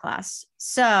this draft class.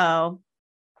 So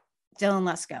Dylan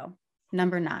Lesko.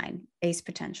 Number 9, ace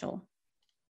potential.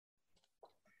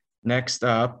 Next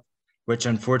up, which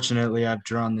unfortunately I've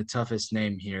drawn the toughest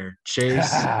name here, Chase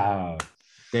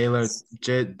De La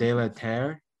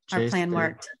Terre. Our plan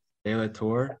worked. De La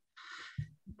Torre.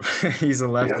 He's a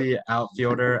lefty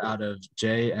outfielder out of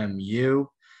JMU.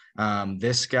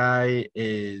 This guy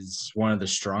is one of the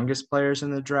strongest players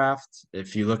in the draft.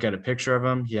 If you look at a picture of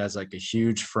him, he has a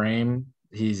huge frame.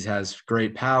 He has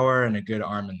great power and a good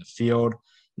arm in the field.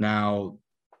 Now,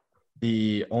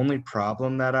 the only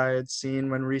problem that I had seen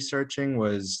when researching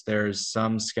was there's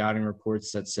some scouting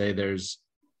reports that say there's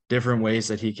different ways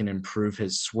that he can improve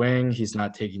his swing. He's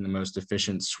not taking the most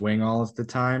efficient swing all of the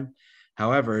time.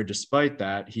 However, despite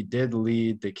that, he did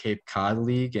lead the Cape Cod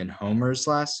League in homers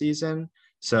last season.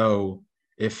 So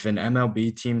if an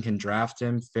MLB team can draft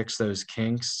him, fix those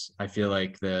kinks, I feel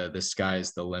like the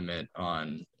sky's the limit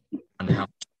on how much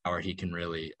power he can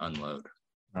really unload.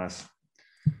 Nice.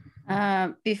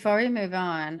 Before we move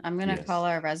on, I'm going to Yes. call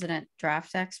our resident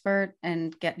draft expert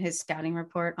and get his scouting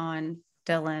report on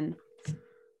Dylan.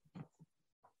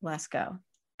 Let's go.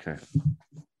 Okay.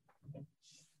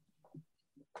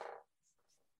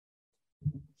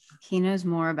 He knows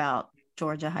more about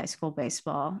Georgia high school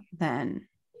baseball than,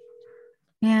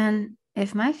 man,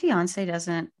 if my fiance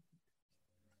doesn't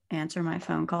answer my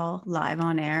phone call live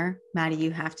on air, Maddie,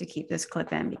 you have to keep this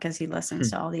clip in because he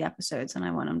listens to all the episodes and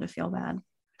I want him to feel bad.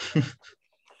 Your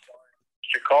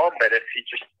call, but if you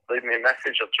just leave me a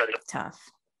message, I'll try to. Tough.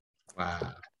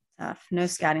 Wow. Tough. No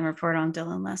scouting report on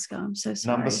Dylan Lesko. I'm so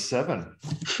sorry. Number 7.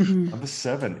 Number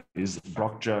 7 is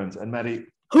Brock Jones. And Maddie,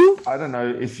 Who? I don't know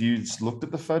if you looked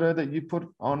at the photo that you put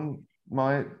on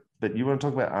but you want to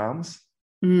talk about arms?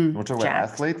 You want to talk about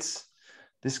athletes?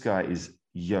 This guy is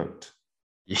yoked.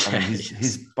 Yeah, I mean,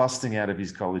 he's busting out of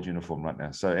his college uniform right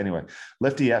now. So anyway,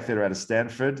 lefty outfielder out of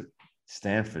Stanford,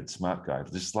 smart guy,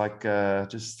 just like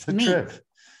Trev.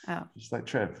 Oh, Just like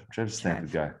Trev. Trev's a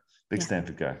Stanford guy, big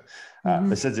Stanford guy.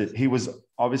 Mhm. It says that he was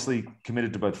obviously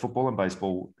committed to both football and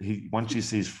baseball. Once you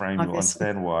see his frame, you'll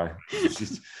understand why. It's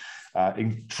just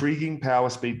intriguing power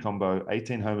speed combo,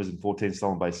 18 homers and 14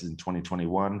 stolen bases in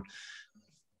 2021.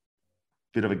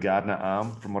 Bit of a Gardner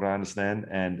arm, from what I understand,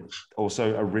 and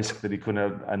also a risk that he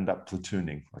couldn't end up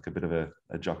platooning, like a bit of a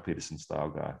Jock Peterson style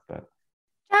guy. But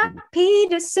Jack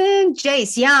Peterson,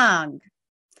 Jace Young.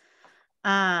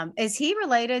 Is he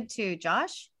related to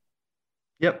Josh?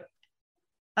 Yep.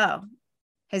 Oh,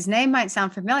 his name might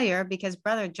sound familiar because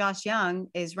brother Josh Young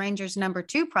is Rangers' number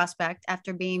 2 prospect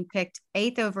after being picked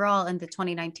 8th overall in the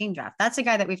 2019 draft. That's a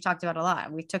guy that we've talked about a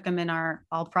lot. We took him in our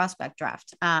all prospect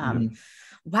draft.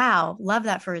 Wow. Love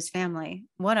that for his family.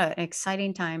 What an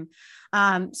exciting time.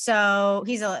 So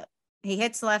he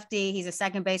hits lefty. He's a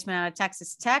second baseman out of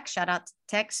Texas Tech. Shout out to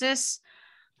Texas.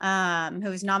 Who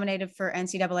was nominated for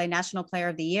NCAA National Player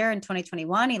of the Year in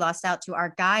 2021. He lost out to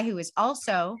our guy who is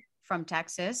also from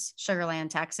Texas, Sugar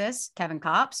Land, Texas, Kevin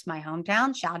Copps, my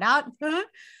hometown. Shout out.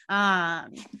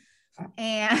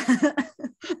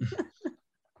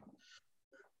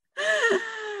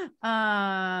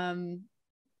 And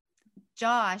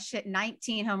Josh hit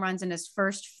 19 home runs in his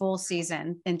first full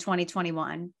season in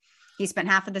 2021. He spent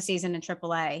half of the season in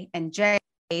AAA. And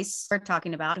Jace, we're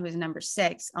talking about, who is number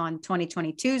 6 on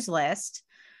 2022's list,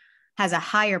 has a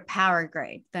higher power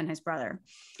grade than his brother.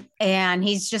 And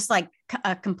he's just like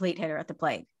a complete hitter at the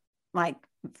plate. Like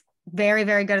very,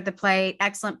 very good at the plate,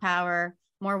 excellent power,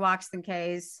 more walks than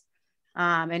Ks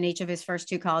in each of his first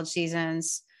 2 college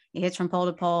seasons. He hits from pole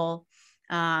to pole.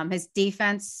 His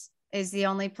defense is the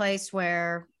only place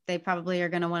where they probably are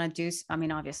going to want to do. I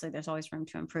mean, obviously there's always room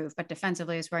to improve, but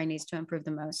defensively is where he needs to improve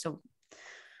the most. So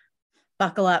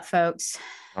buckle up, folks.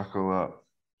 buckle up.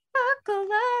 Buckle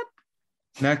up.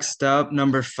 Next up,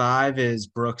 number 5 is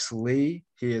Brooks Lee.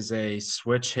 He is a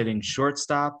switch hitting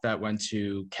shortstop that went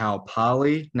to Cal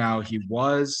Poly. Now, he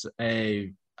was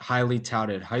a highly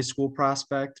touted high school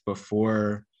prospect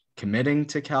before committing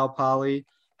to Cal Poly.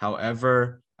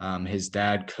 However, his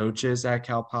dad coaches at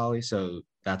Cal Poly, so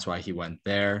that's why he went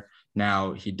there.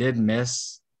 Now, he did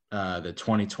miss the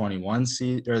 2021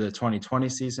 season or the 2020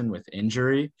 season with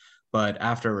injury, but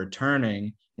after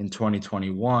returning in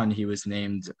 2021, he was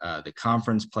named the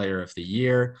Conference Player of the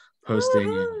Year, posting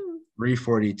a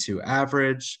 342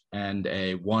 average and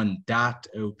a 1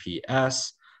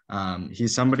 OPS.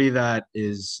 He's somebody that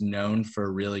is known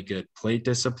for really good plate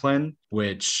discipline,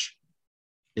 which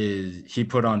he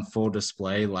put on full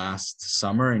display last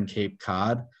summer in Cape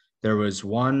Cod. There was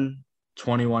one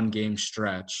 21-game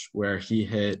stretch where he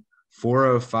hit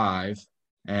 405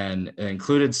 and it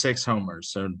included 6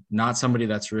 homers. So not somebody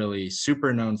that's really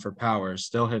super known for power,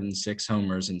 still hitting 6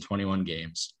 homers in 21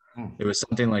 games. It was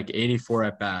something like 84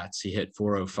 at-bats. He hit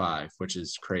 405, which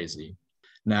is crazy.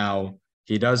 Now,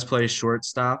 he does play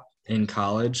shortstop in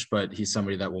college, but he's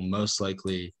somebody that will most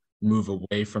likely move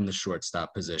away from the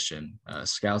shortstop position.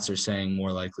 Scouts are saying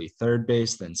more likely third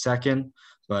base than second,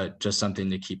 but just something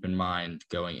to keep in mind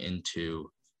going into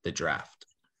the draft.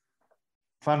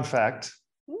 Fun fact,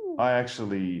 I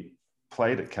actually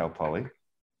played at Cal Poly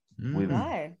with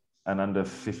an under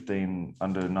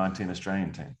 19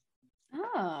 Australian team.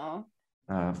 Oh.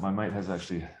 My mate has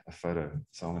actually a photo,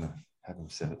 so I'm going to have him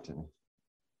send it to me.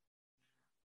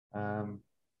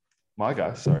 My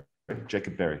guy, sorry,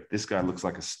 Jacob Berry. This guy looks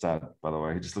like a stud, by the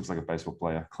way. He just looks like a baseball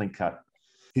player, clean cut.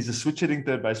 He's a switch-hitting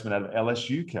third baseman out of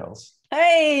LSU, Kels.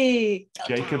 Hey!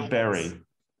 Jacob Berry.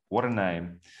 What a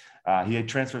name. He had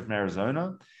transferred from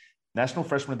Arizona. National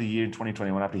Freshman of the Year in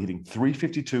 2021 after hitting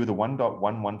 352 with a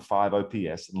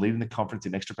 1.115 OPS and leading the conference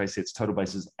in extra base hits, total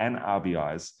bases, and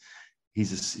RBIs.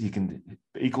 He can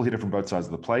equal hitter from both sides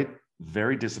of the plate.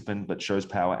 Very disciplined, but shows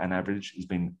power and average. He's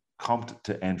been comped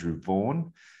to Andrew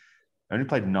Vaughan. Only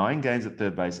played 9 games at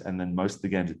third base and then most of the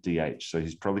games at DH. So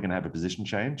he's probably going to have a position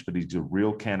change, but he's a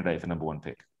real candidate for number 1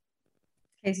 pick.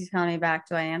 Casey's calling me back.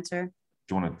 Do I answer?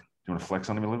 Do you want to flex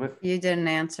on him a little bit? You didn't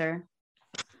answer.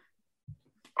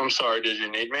 I'm sorry, did you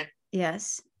need me?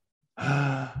 Yes.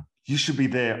 You should be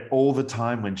there all the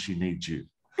time when she needs you.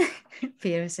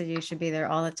 Peter said you should be there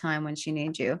all the time when she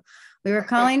needs you. We were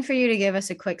calling for you to give us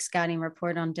a quick scouting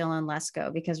report on Dylan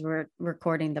Lesko because we're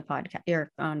recording the podcast.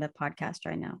 You're on the podcast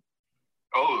right now.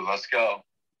 Oh, let's go.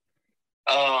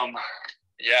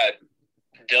 Yeah,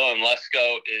 Dylan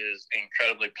Lesko is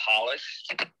incredibly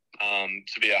polished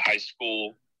to be a high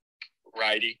school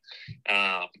righty.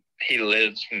 He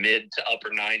lives mid to upper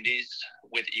 90s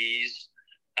with ease.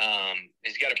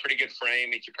 He's got a pretty good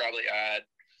frame. He could probably add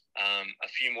a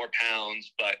few more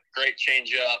pounds, but great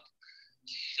changeup,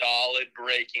 solid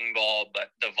breaking ball, but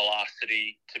the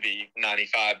velocity to be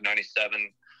 95,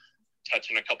 97,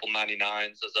 touching a couple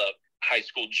 99s as a high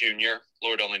school junior.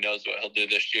 Lord only knows what he'll do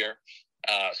this year.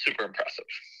 Super impressive.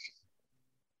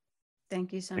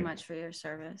 Thank you so much for your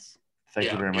service.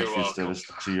 Thank you very much for your service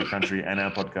to your country and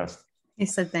our podcast. He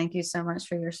said, thank you so much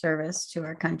for your service to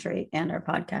our country and our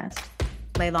podcast.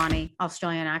 Leilani,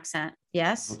 Australian accent.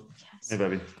 Yes? Hey,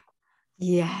 baby.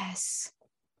 Yes.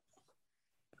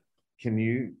 Can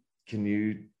you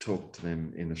talk to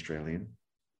them in Australian?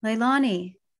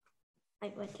 Leilani.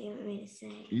 Like, what do you want me to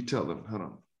say? You tell them. Hold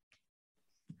on.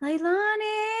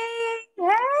 Leilani.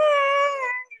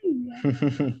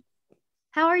 Hey.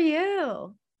 How are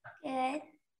you? Good.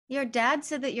 Your dad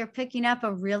said that you're picking up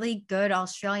a really good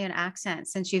Australian accent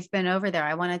since you've been over there.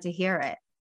 I wanted to hear it.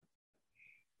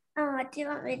 Oh, what do you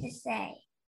want me to say?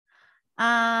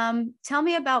 Tell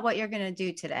me about what you're going to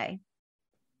do today.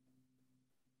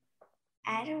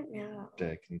 I don't know.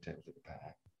 Dad, can you take me to the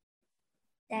park?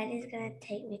 Daddy's going to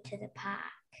take me to the park.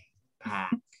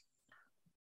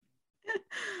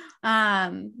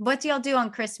 What do y'all do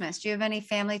on Christmas? Do you have any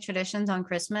family traditions on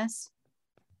Christmas?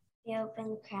 We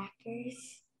open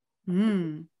crackers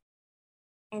Mm.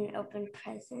 and open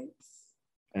presents.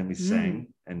 And we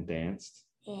sang and danced.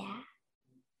 Yeah.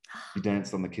 You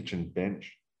danced on the kitchen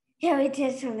bench. Yeah, we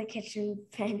did on the kitchen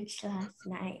bench last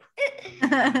night.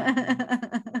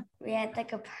 We had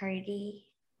like a party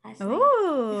last night.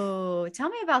 Ooh, tell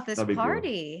me about this That'd be cool.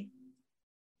 party.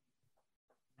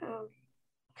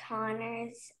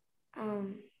 Connor's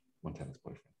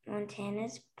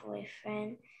Montana's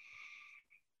boyfriend.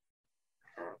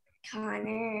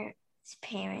 Connor's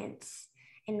parents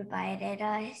invited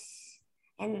us,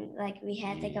 and like we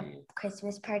had like a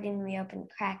Christmas party and we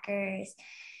opened crackers,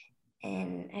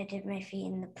 and I did my feet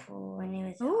in the pool and it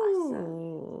was awesome.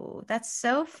 Ooh, that's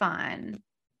so fun.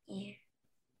 Yeah.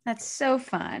 That's so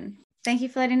fun. Thank you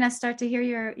for letting us start to hear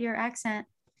your accent.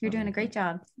 You're doing a great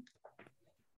job.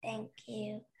 Thank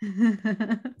you.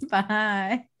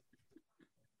 Bye.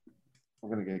 I'm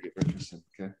gonna go get breakfast.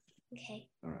 Okay. Okay.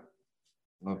 All right.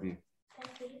 Love you.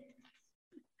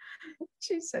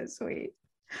 She's so sweet.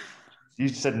 You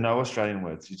said no Australian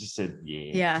words. You just said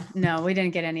yeah. Yeah, no, we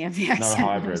didn't get any of the accent. No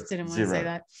I hybrid. just didn't want to say Zero.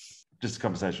 that. Just a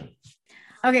conversation.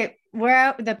 Okay,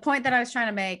 the point that I was trying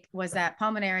to make was that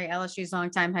Palmineri, LSU's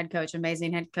longtime head coach,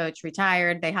 amazing head coach,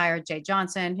 retired. They hired Jay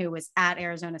Johnson, who was at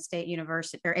Arizona State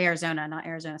University, or Arizona, not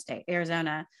Arizona State,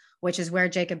 Arizona, which is where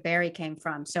Jacob Berry came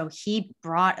from. So he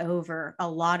brought over a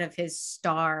lot of his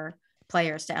star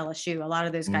players to LSU. A lot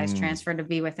of those guys transferred to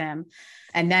be with him.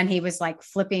 And then he was like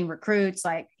flipping recruits.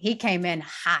 Like he came in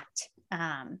hot,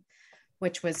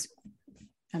 which was,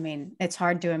 I mean, it's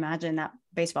hard to imagine that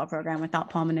baseball program without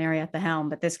Palmineri at the helm,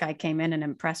 but this guy came in and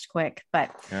impressed quick.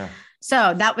 But yeah.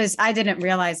 So that was, I didn't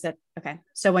realize that. Okay.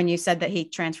 So when you said that he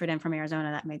transferred in from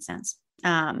Arizona, that made sense.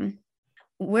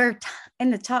 We're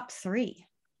in the top 3.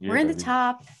 Yeah, we're in the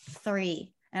top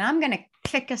 3, and I'm going to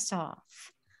kick us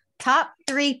off. Top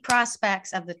 3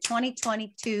 prospects of the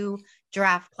 2022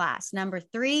 draft class. Number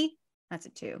 3, that's a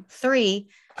 2. 3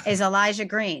 is Elijah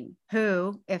Green,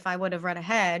 who, if I would have read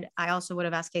ahead, I also would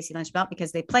have asked Casey Lynch about,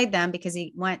 because they played them, because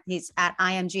he's at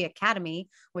IMG Academy,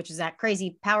 which is that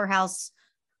crazy powerhouse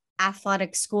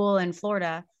athletic school in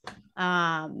Florida.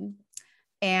 And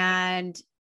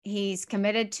he's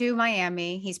committed to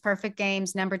Miami. He's perfect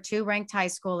games, number 2 ranked high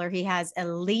schooler. He has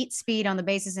elite speed on the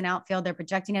bases and outfield. They're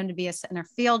projecting him to be a center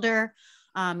fielder.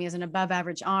 He has an above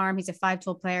average arm. He's a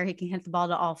 5-tool player. He can hit the ball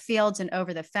to all fields and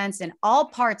over the fence in all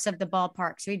parts of the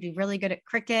ballpark. So he'd be really good at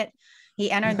cricket. He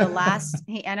entered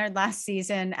last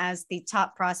season as the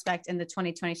top prospect in the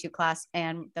 2022 class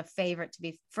and the favorite to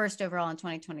be first overall in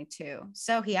 2022.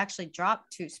 So he actually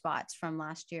dropped 2 spots from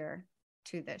last year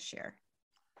to this year.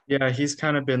 Yeah, he's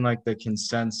kind of been like the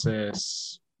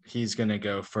consensus. He's going to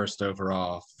go first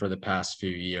overall for the past few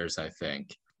years, I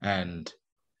think. And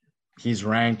he's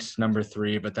ranked number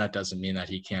 3, but that doesn't mean that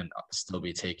he can't still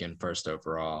be taken first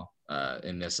overall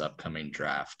in this upcoming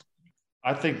draft.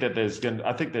 I think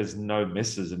there's no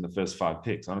misses in the first 5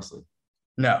 picks, honestly.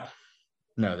 No,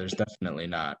 there's definitely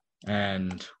not.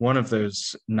 And one of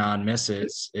those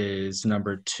non-misses is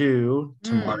number 2,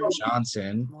 Kumar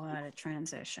Johnson. What a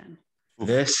transition.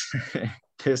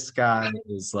 This guy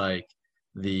is like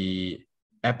the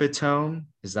epitome.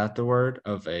 Is that the word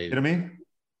of a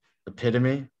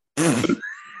epitome?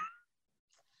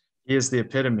 He is the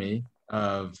epitome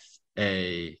of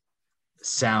a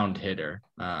sound hitter.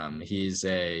 He's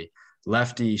a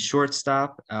lefty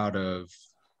shortstop out of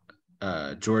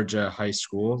Georgia High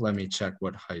School. Let me check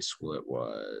what high school it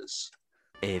was.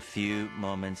 A few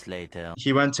moments later.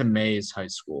 He went to Mays High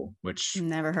School, which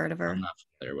never heard of her. I'm not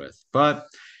familiar with. But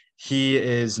he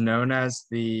is known as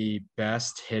the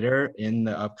best hitter in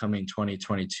the upcoming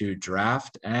 2022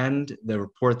 draft. And the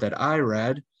report that I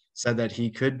read said that he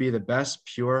could be the best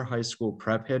pure high school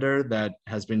prep hitter that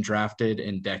has been drafted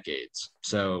in decades.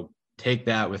 So take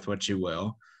that with what you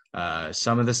will.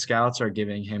 Some of the scouts are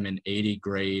giving him an 80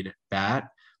 grade bat,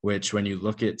 which when you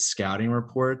look at scouting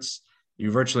reports, you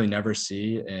virtually never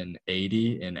see an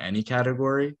 80 in any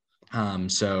category.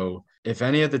 So if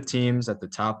any of the teams at the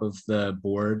top of the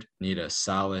board need a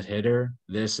solid hitter,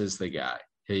 this is the guy.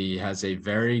 He has a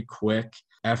very quick,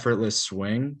 effortless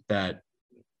swing that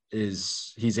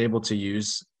he's able to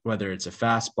use, whether it's a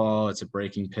fastball, it's a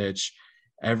breaking pitch.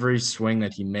 Every swing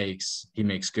that he makes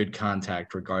good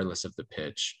contact regardless of the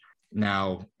pitch.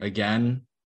 Now, again,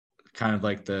 kind of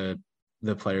like the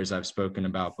players I've spoken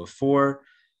about before,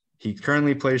 he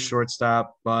currently plays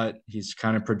shortstop, but he's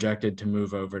kind of projected to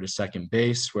move over to second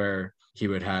base where he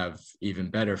would have even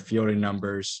better fielding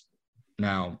numbers.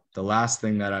 Now, the last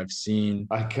thing that I've seen,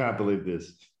 I can't believe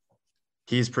this.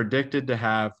 He's predicted to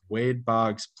have Wade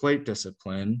Boggs' plate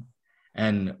discipline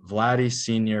and Vladdy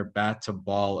Sr. bat to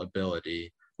ball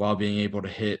ability while being able to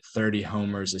hit 30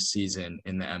 homers a season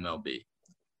in the MLB.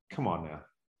 Come on now.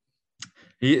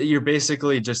 You're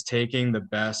basically just taking the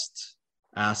best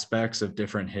aspects of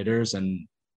different hitters and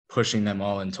pushing them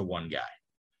all into one guy.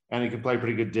 And he can play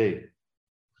pretty good D.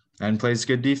 And plays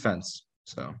good defense.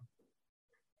 So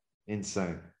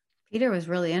insane. Peter was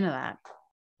really into that.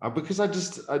 Because I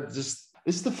just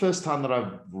this is the first time that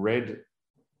I've read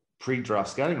pre-draft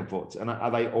scouting reports. And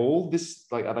are they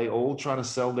all trying to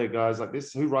sell their guys like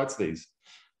this? Who writes these?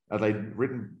 Are they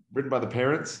written by the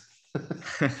parents?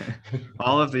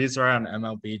 All of these are on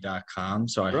MLB.com,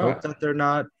 so I hope that they're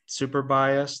not super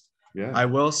biased. Yeah. I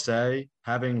will say,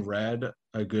 having read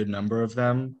a good number of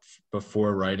them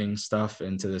before writing stuff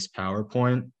into this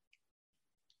PowerPoint,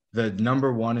 the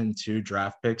number 1 and 2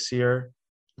 draft picks here,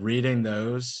 reading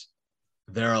those,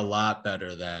 they're a lot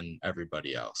better than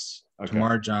everybody else. Okay.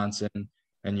 Kumar Johnson,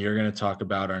 and you're going to talk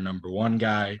about our number 1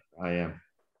 guy. I am.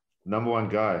 Number 1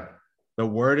 guy. The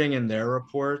wording in their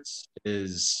reports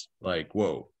is like,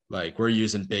 whoa, like we're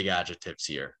using big adjectives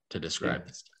here to describe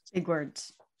this. Big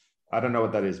words. I don't know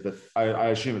what that is, but I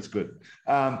assume it's good.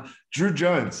 Druw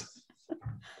Jones.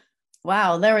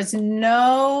 Wow, there was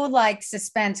no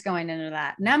suspense going into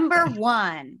that. Number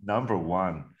 1. Number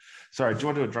 1. Sorry, do you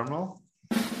want to do a drum roll?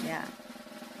 Yeah.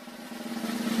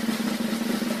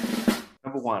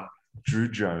 Number 1,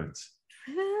 Druw Jones.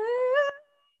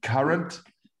 Current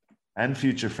and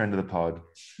future friend of the pod.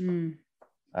 You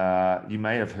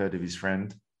may have heard of his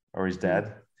friend or his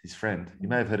dad. His friend. You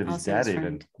may have heard of his dad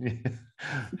even.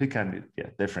 Who can? Yeah,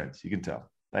 they're friends. You can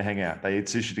tell. They hang out. They eat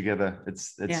sushi together.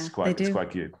 It's quite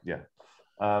cute. Yeah.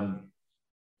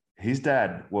 His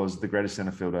dad was the greatest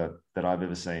center fielder that I've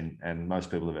ever seen, and most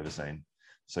people have ever seen.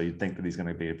 So you'd think that he's going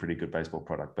to be a pretty good baseball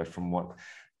product, but from what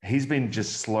he's been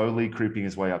just slowly creeping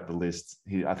his way up the list.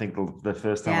 I think the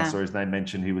first time I saw his name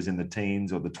mentioned, he was in the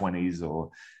teens or the 20s,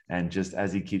 and just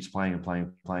as he keeps playing,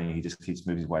 he just keeps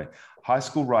moving his way. High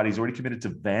school right, he's already committed to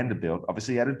Vanderbilt,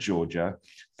 obviously out of Georgia.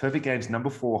 Perfect games,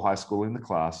 number 4 high school in the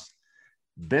class.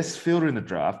 Best fielder in the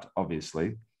draft,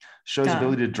 obviously. Shows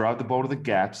ability to drive the ball to the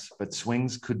gaps, but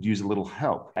swings could use a little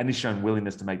help. And he's shown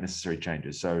willingness to make necessary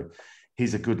changes. So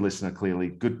he's a good listener, clearly.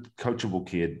 Good, coachable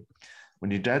kid.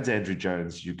 When your dad's Andrew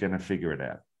Jones, you're going to figure it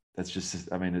out. It's just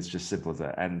simple as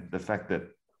that. And the fact that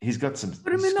he's got some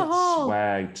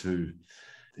swag too.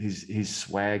 He's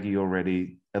swaggy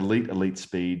already. elite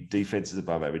speed, defense is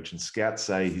above average, and scouts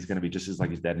say he's going to be just as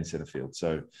like his dad in center field.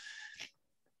 So,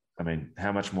 I mean,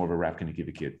 how much more of a rap can you give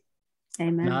a kid?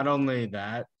 Amen. Not only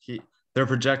that, they're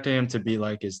projecting him to be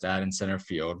like his dad in center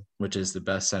field, which is the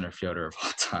best center fielder of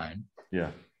all time.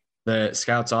 Yeah. The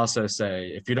scouts also say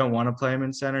if you don't want to play him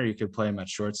in center, you could play him at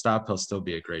shortstop. He'll still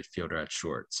be a great fielder at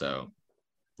short. So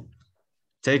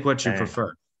take what you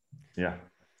prefer. Yeah.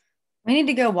 We need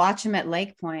to go watch him at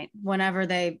Lake Point whenever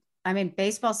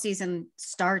baseball season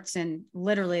starts and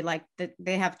literally like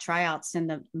they have tryouts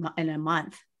in a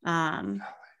month.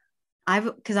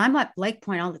 Because I'm at Lake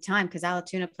Point all the time because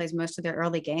Alatoona plays most of their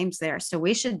early games there. So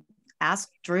we should ask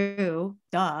Druw.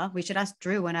 We should ask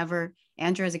Druw whenever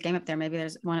Andrew has a game up there. Maybe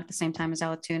there's one at the same time as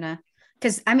Alatoona.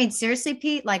 Because I mean, seriously,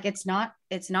 Pete, like it's not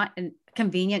a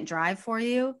convenient drive for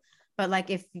you, but like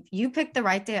if you pick the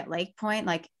right day at Lake Point,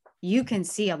 like you can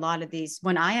see a lot of these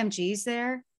when IMG's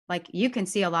there. Like you can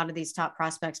see a lot of these top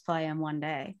prospects play in one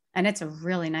day, and it's a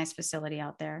really nice facility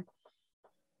out there.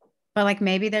 But like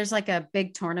maybe there's like a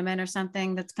big tournament or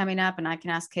something that's coming up and I can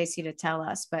ask Casey to tell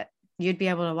us, but you'd be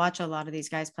able to watch a lot of these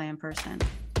guys play in person.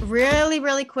 Really,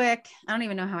 really quick. I don't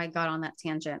even know how I got on that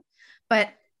tangent, but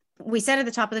we said at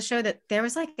the top of the show that there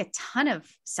was like a ton of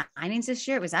signings this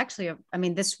year. It was actually,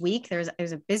 this week it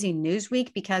was a busy news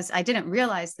week because I didn't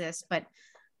realize this, but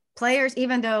players,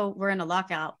 even though we're in a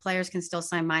lockout, players can still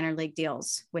sign minor league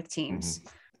deals with teams. Mm-hmm.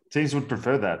 Teams would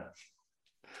prefer that.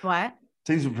 What?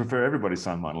 Teams would prefer everybody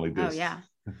sign minor league deals. Oh, yeah.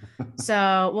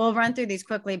 So we'll run through these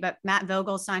quickly, but Matt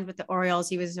Vogel signed with the Orioles.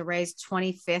 He was a Rays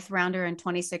 25th rounder in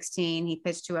 2016. He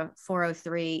pitched to a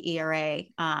 4.03 ERA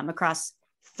across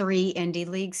 3 Indie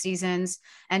League seasons.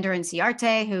 Ender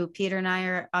Inciarte, who Peter and I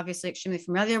are obviously extremely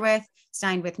familiar with,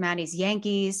 signed with Maddie's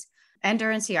Yankees.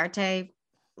 Ender Inciarte,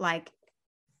 like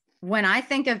when I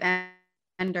think of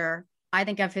Ender, I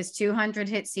think of his 200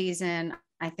 hit season.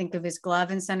 I think of his glove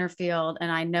in center field,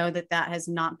 and I know that has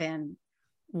not been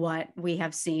what we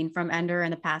have seen from Ender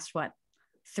in the past,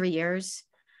 3 years.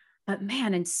 But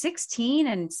man, in 16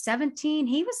 and 17,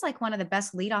 he was like one of the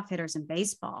best leadoff hitters in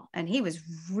baseball, and he was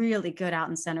really good out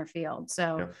in center field.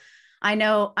 So yep. I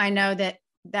know that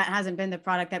hasn't been the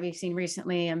product that we've seen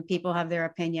recently, and people have their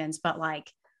opinions, but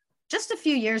like just a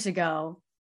few years ago,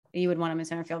 you would want him in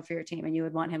center field for your team, and you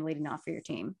would want him leading off for your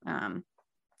team.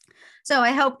 So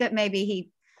I hope that maybe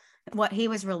he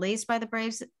was released by the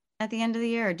Braves at the end of the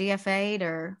year or DFA'd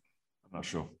or. I'm not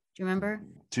sure. Do you remember?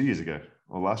 2 years ago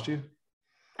or last year?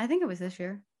 I think it was this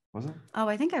year. Was it? Oh,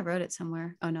 I think I wrote it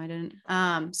somewhere. Oh, no, I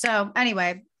didn't. So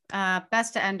anyway,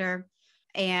 best to Ender.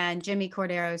 And Jimmy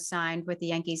Cordero signed with the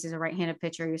Yankees as a right-handed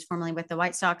pitcher. He was formerly with the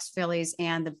White Sox, Phillies,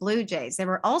 and the Blue Jays. There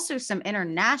were also some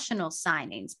international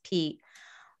signings, Pete,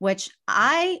 which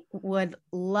I would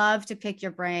love to pick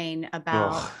your brain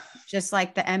about, just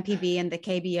like the MPB and the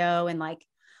KBO, and like,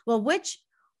 well, which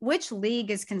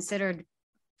league is considered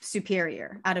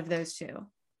superior out of those two?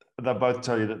 They'll both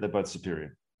tell you that they're both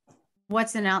superior.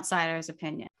 What's an outsider's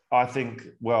opinion? I think,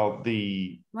 are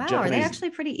they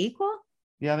actually pretty equal?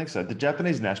 Yeah, I think so. The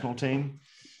Japanese national team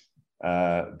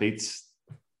beats.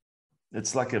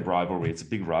 It's like a rivalry. It's a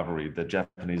big rivalry. The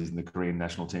Japanese and the Korean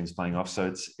national teams playing off.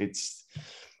 So it's.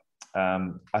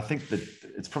 I think that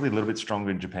it's probably a little bit stronger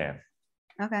in Japan.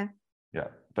 Okay. Yeah,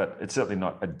 but it's certainly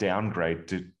not a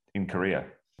downgrade in Korea.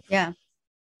 Yeah.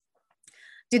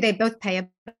 Do they both pay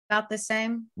about the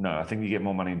same? No, I think you get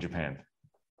more money in Japan.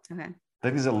 Okay. I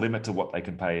think there's a limit to what they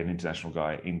can pay an international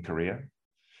guy in Korea.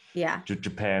 Yeah.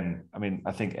 Japan,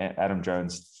 I think Adam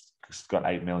Jones got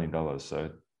 $8 million.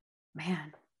 So,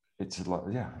 man, it's a lot.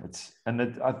 Yeah,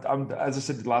 as I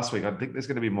said last week, I think there's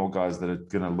going to be more guys that are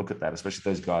going to look at that, especially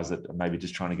those guys that are maybe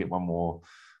just trying to get one more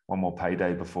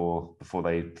payday before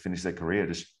they finish their career.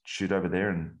 Just shoot over there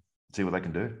and see what they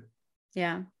can do.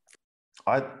 Yeah.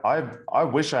 I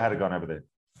wish I had gone over there.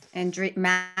 And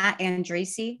Matt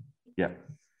Andriese. Yeah.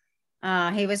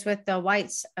 He was with the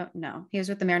Whites. He was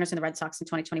with the Mariners and the Red Sox in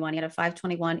 2021. He had a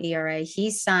 5.21 ERA.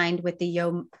 He signed with the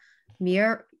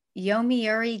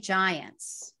Yomiuri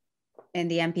Giants in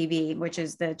the MPB, which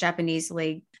is the Japanese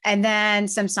league. And then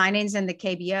some signings in the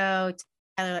KBO.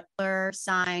 Tyler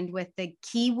signed with the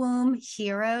Kiwoom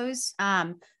Heroes.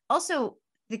 Also,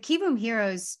 the Kiwoom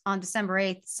Heroes on December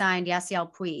 8th signed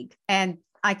Yasiel Puig. And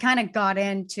I kind of got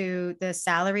into the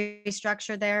salary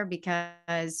structure there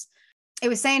because it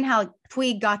was saying how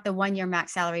Puig got the 1-year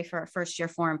max salary for a first-year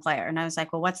foreign player. And I was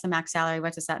like, well, what's the max salary?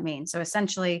 What does that mean? So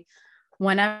essentially,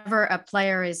 whenever a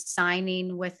player is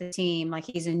signing with a team, like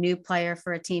he's a new player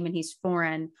for a team and he's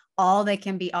foreign, all they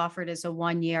can be offered is a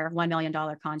 1-year, $1 million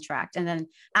contract. And then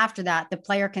after that, the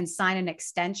player can sign an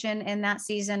extension in that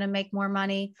season and make more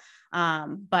money.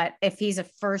 But if he's a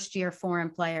first-year foreign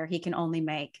player, he can only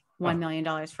make $1 million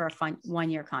for a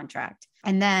 1-year contract.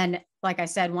 And then, like I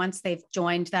said, once they've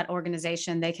joined that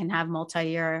organization, they can have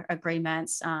multi-year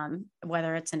agreements,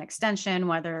 whether it's an extension,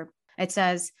 whether it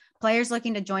says players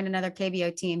looking to join another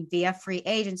KBO team via free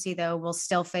agency, though, will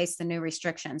still face the new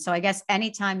restriction. So I guess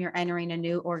anytime you're entering a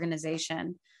new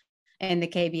organization in the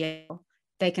KBO,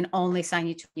 they can only sign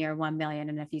you to a year $1 million.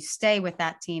 And if you stay with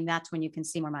that team, that's when you can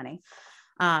see more money.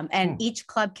 And each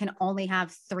club can only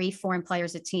have 3 foreign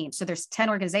players a team. So there's 10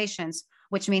 organizations,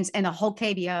 which means in the whole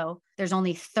KBO, there's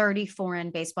only 30 foreign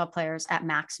baseball players at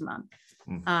maximum.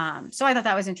 So I thought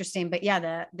that was interesting. But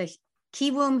yeah, the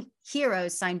Kiwoom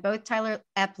Heroes signed both Tyler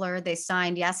Epler. They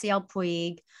signed Yasiel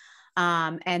Puig.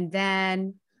 And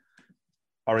then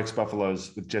Oryx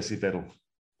Buffaloes with Jesse Vettel.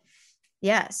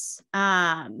 Yes.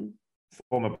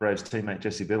 Former Braves teammate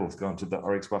Jesse Biddle's gone to the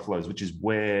Oryx Buffaloes, which is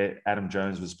where Adam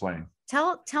Jones was playing.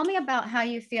 Tell me about how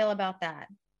you feel about that.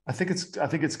 I think it's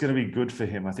going to be good for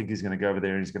him. I think he's going to go over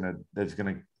there and they've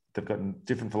got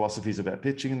different philosophies about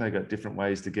pitching, and they've got different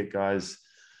ways to get guys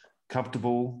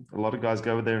comfortable. A lot of guys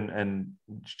go over there, and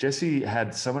Jesse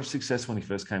had so much success when he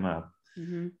first came up,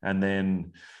 and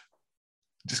then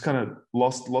just kind of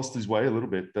lost his way a little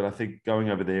bit. But I think going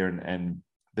over there and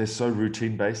they're so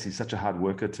routine based. He's such a hard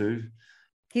worker too.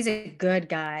 He's a good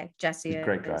guy, Jesse. He's a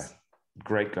great guy.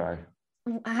 Great guy.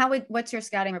 What's your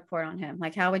scouting report on him?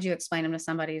 Like, how would you explain him to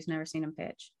somebody who's never seen him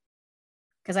pitch?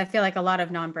 Because I feel like a lot of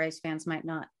non-Braves fans might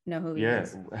not know who he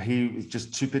is. Yeah, he was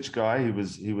just 2-pitch guy. He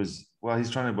was well,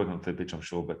 he's trying to work on third pitch, I'm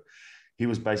sure, but he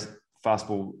was based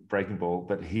fastball, breaking ball,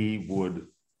 but he would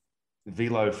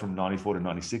velo from 94 to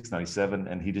 96, 97,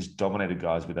 and he just dominated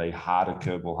guys with a harder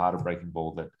curveball, harder breaking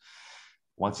ball that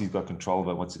once he's got control of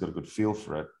it, once he's got a good feel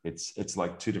for it, it's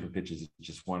like 2 different pitches. It's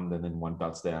just one and then one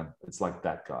butts down. It's like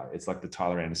that guy. It's like the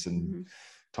Tyler Anderson,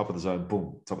 top of the zone,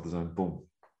 boom, top of the zone, boom.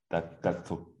 That type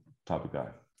of guy.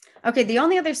 Okay, the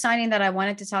only other signing that I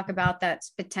wanted to talk about that's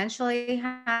potentially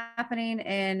happening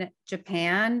in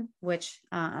Japan, which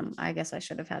I guess I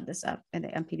should have had this up in the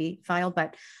MPB file,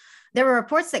 but there were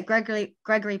reports that Gregory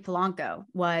Polanco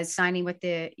was signing with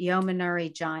the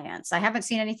Yomiuri Giants. I haven't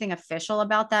seen anything official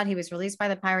about that. He was released by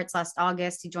the Pirates last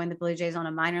August. He joined the Blue Jays on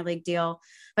a minor league deal.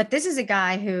 But this is a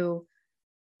guy who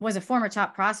was a former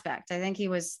top prospect. I think he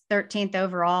was 13th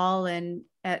overall and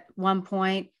at one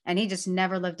point, and he just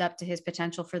never lived up to his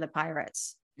potential for the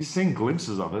Pirates. You've seen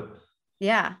glimpses of it.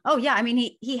 Yeah. Oh, yeah. I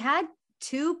mean, he had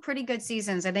 2 pretty good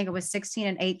seasons. I think it was 16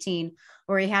 and 18,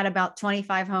 where he had about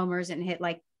 25 homers and hit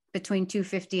like between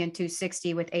 250 and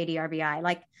 260 with 80 RBI,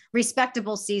 like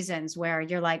respectable seasons where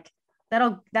you're like,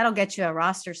 that'll get you a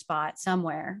roster spot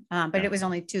somewhere. But it was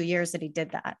only 2 years that he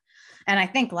did that. And I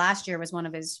think last year was one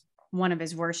of his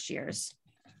worst years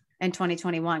in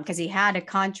 2021, because he had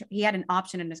an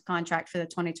option in his contract for the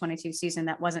 2022 season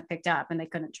that wasn't picked up and they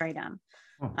couldn't trade him.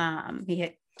 He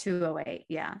hit 208.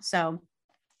 Yeah. So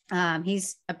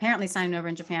he's apparently signed over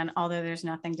in Japan, although there's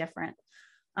nothing different.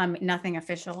 Nothing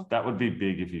official. That would be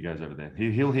big if he goes over there.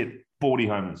 He'll hit 40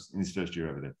 homers in his first year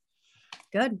over there.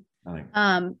 Good. I think.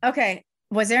 Okay.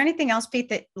 Was there anything else,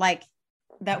 Pete,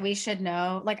 that we should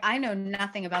know? Like, I know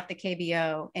nothing about the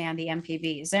KBO and the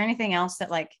MPB. Is there anything else that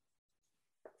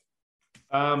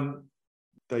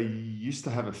they used to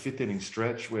have a 5th inning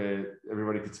stretch where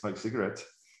everybody could smoke cigarettes.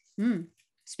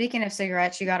 Speaking of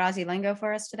cigarettes, you got Aussie lingo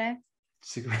for us today?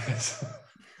 Cigarettes.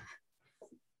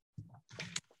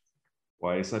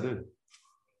 Why, yes, I do.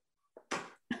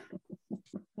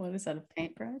 What is that, a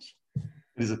paintbrush?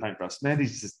 It is a paintbrush. Mandy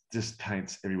just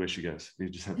paints everywhere she goes. We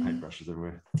just have paintbrushes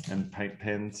everywhere, and paint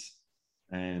pens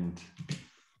and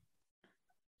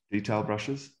detail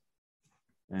brushes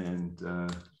and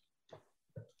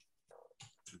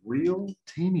real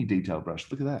teeny detail brush.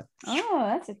 Look at that. Oh,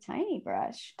 that's a tiny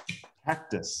brush.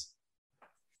 Cactus.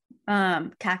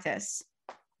 Cactus.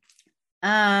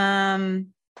 I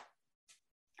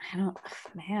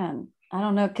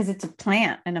don't know, because it's a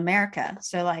plant in America.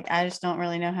 So I just don't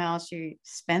really know how else you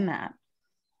spend that.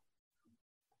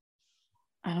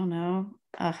 I don't know.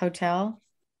 A hotel.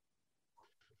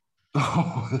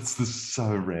 Oh, that's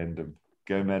so random.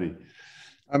 Go, Maddie.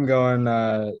 I'm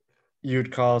going,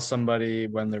 you'd call somebody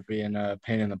when they're being a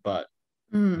pain in the butt.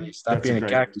 Hey, stop being a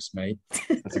cactus, mate.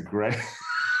 That's a great.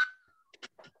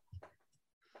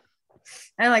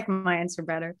 I like my answer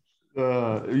better. You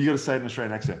got to say it in an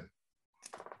Australian accent.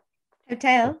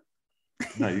 Hotel.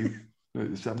 No,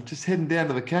 I'm just heading down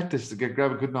to the cactus to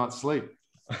grab a good night's sleep.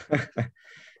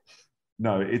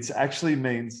 No, it actually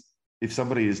means if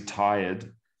somebody is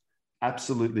tired,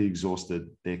 absolutely exhausted,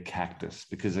 they're cactus,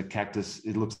 because a cactus,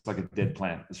 it looks like a dead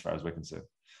plant as far as we're concerned.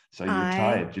 So you're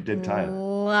tired. You're dead tired.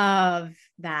 Love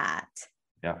that.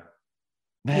 Yeah.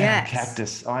 Man, Yes.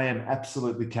 cactus. I am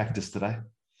absolutely cactus today.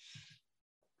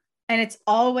 And it's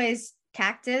always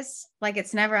cactus. Like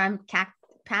it's never, I'm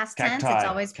past tense. It's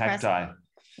always cacti. present.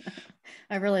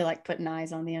 I really like putting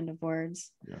eyes on the end of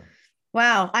words. Yeah.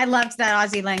 Wow. I loved that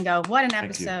Aussie lingo. What an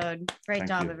Thank you. episode. Great Thank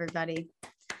job, you. everybody.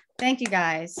 Thank you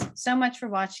guys so much for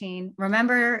watching.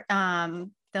 Remember,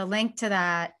 the link to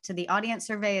the audience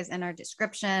survey is in our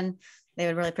description. They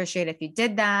would really appreciate it if you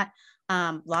did that.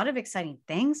 A lot of exciting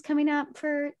things coming up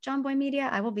for John Boy Media.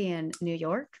 I will be in New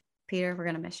York. Peter, we're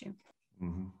going to miss you.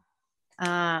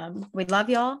 Mm-hmm. We love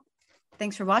y'all.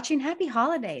 Thanks for watching. Happy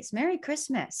holidays. Merry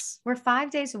Christmas. We're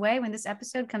 5 days away. When this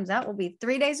episode comes out, we'll be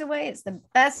 3 days away. It's the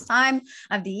best time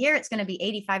of the year. It's going to be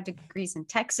 85 degrees in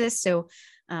Texas. So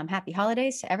happy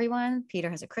holidays to everyone. Peter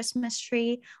has a Christmas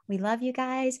tree. We love you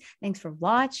guys. Thanks for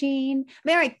watching.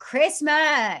 Merry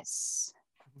Christmas.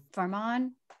 Farm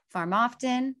on, farm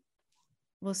often.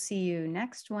 We'll see you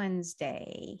next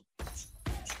Wednesday.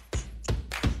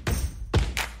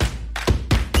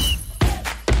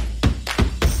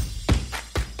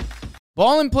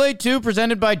 Ball and Play 2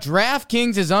 presented by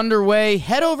DraftKings is underway.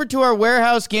 Head over to our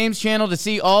Warehouse Games channel to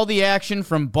see all the action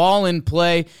from Ball and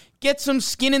Play. Get some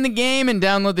skin in the game and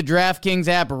download the DraftKings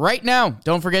app right now.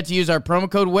 Don't forget to use our promo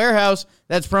code WAREHOUSE.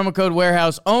 That's promo code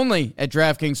WAREHOUSE only at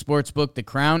DraftKings Sportsbook. The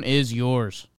crown is yours.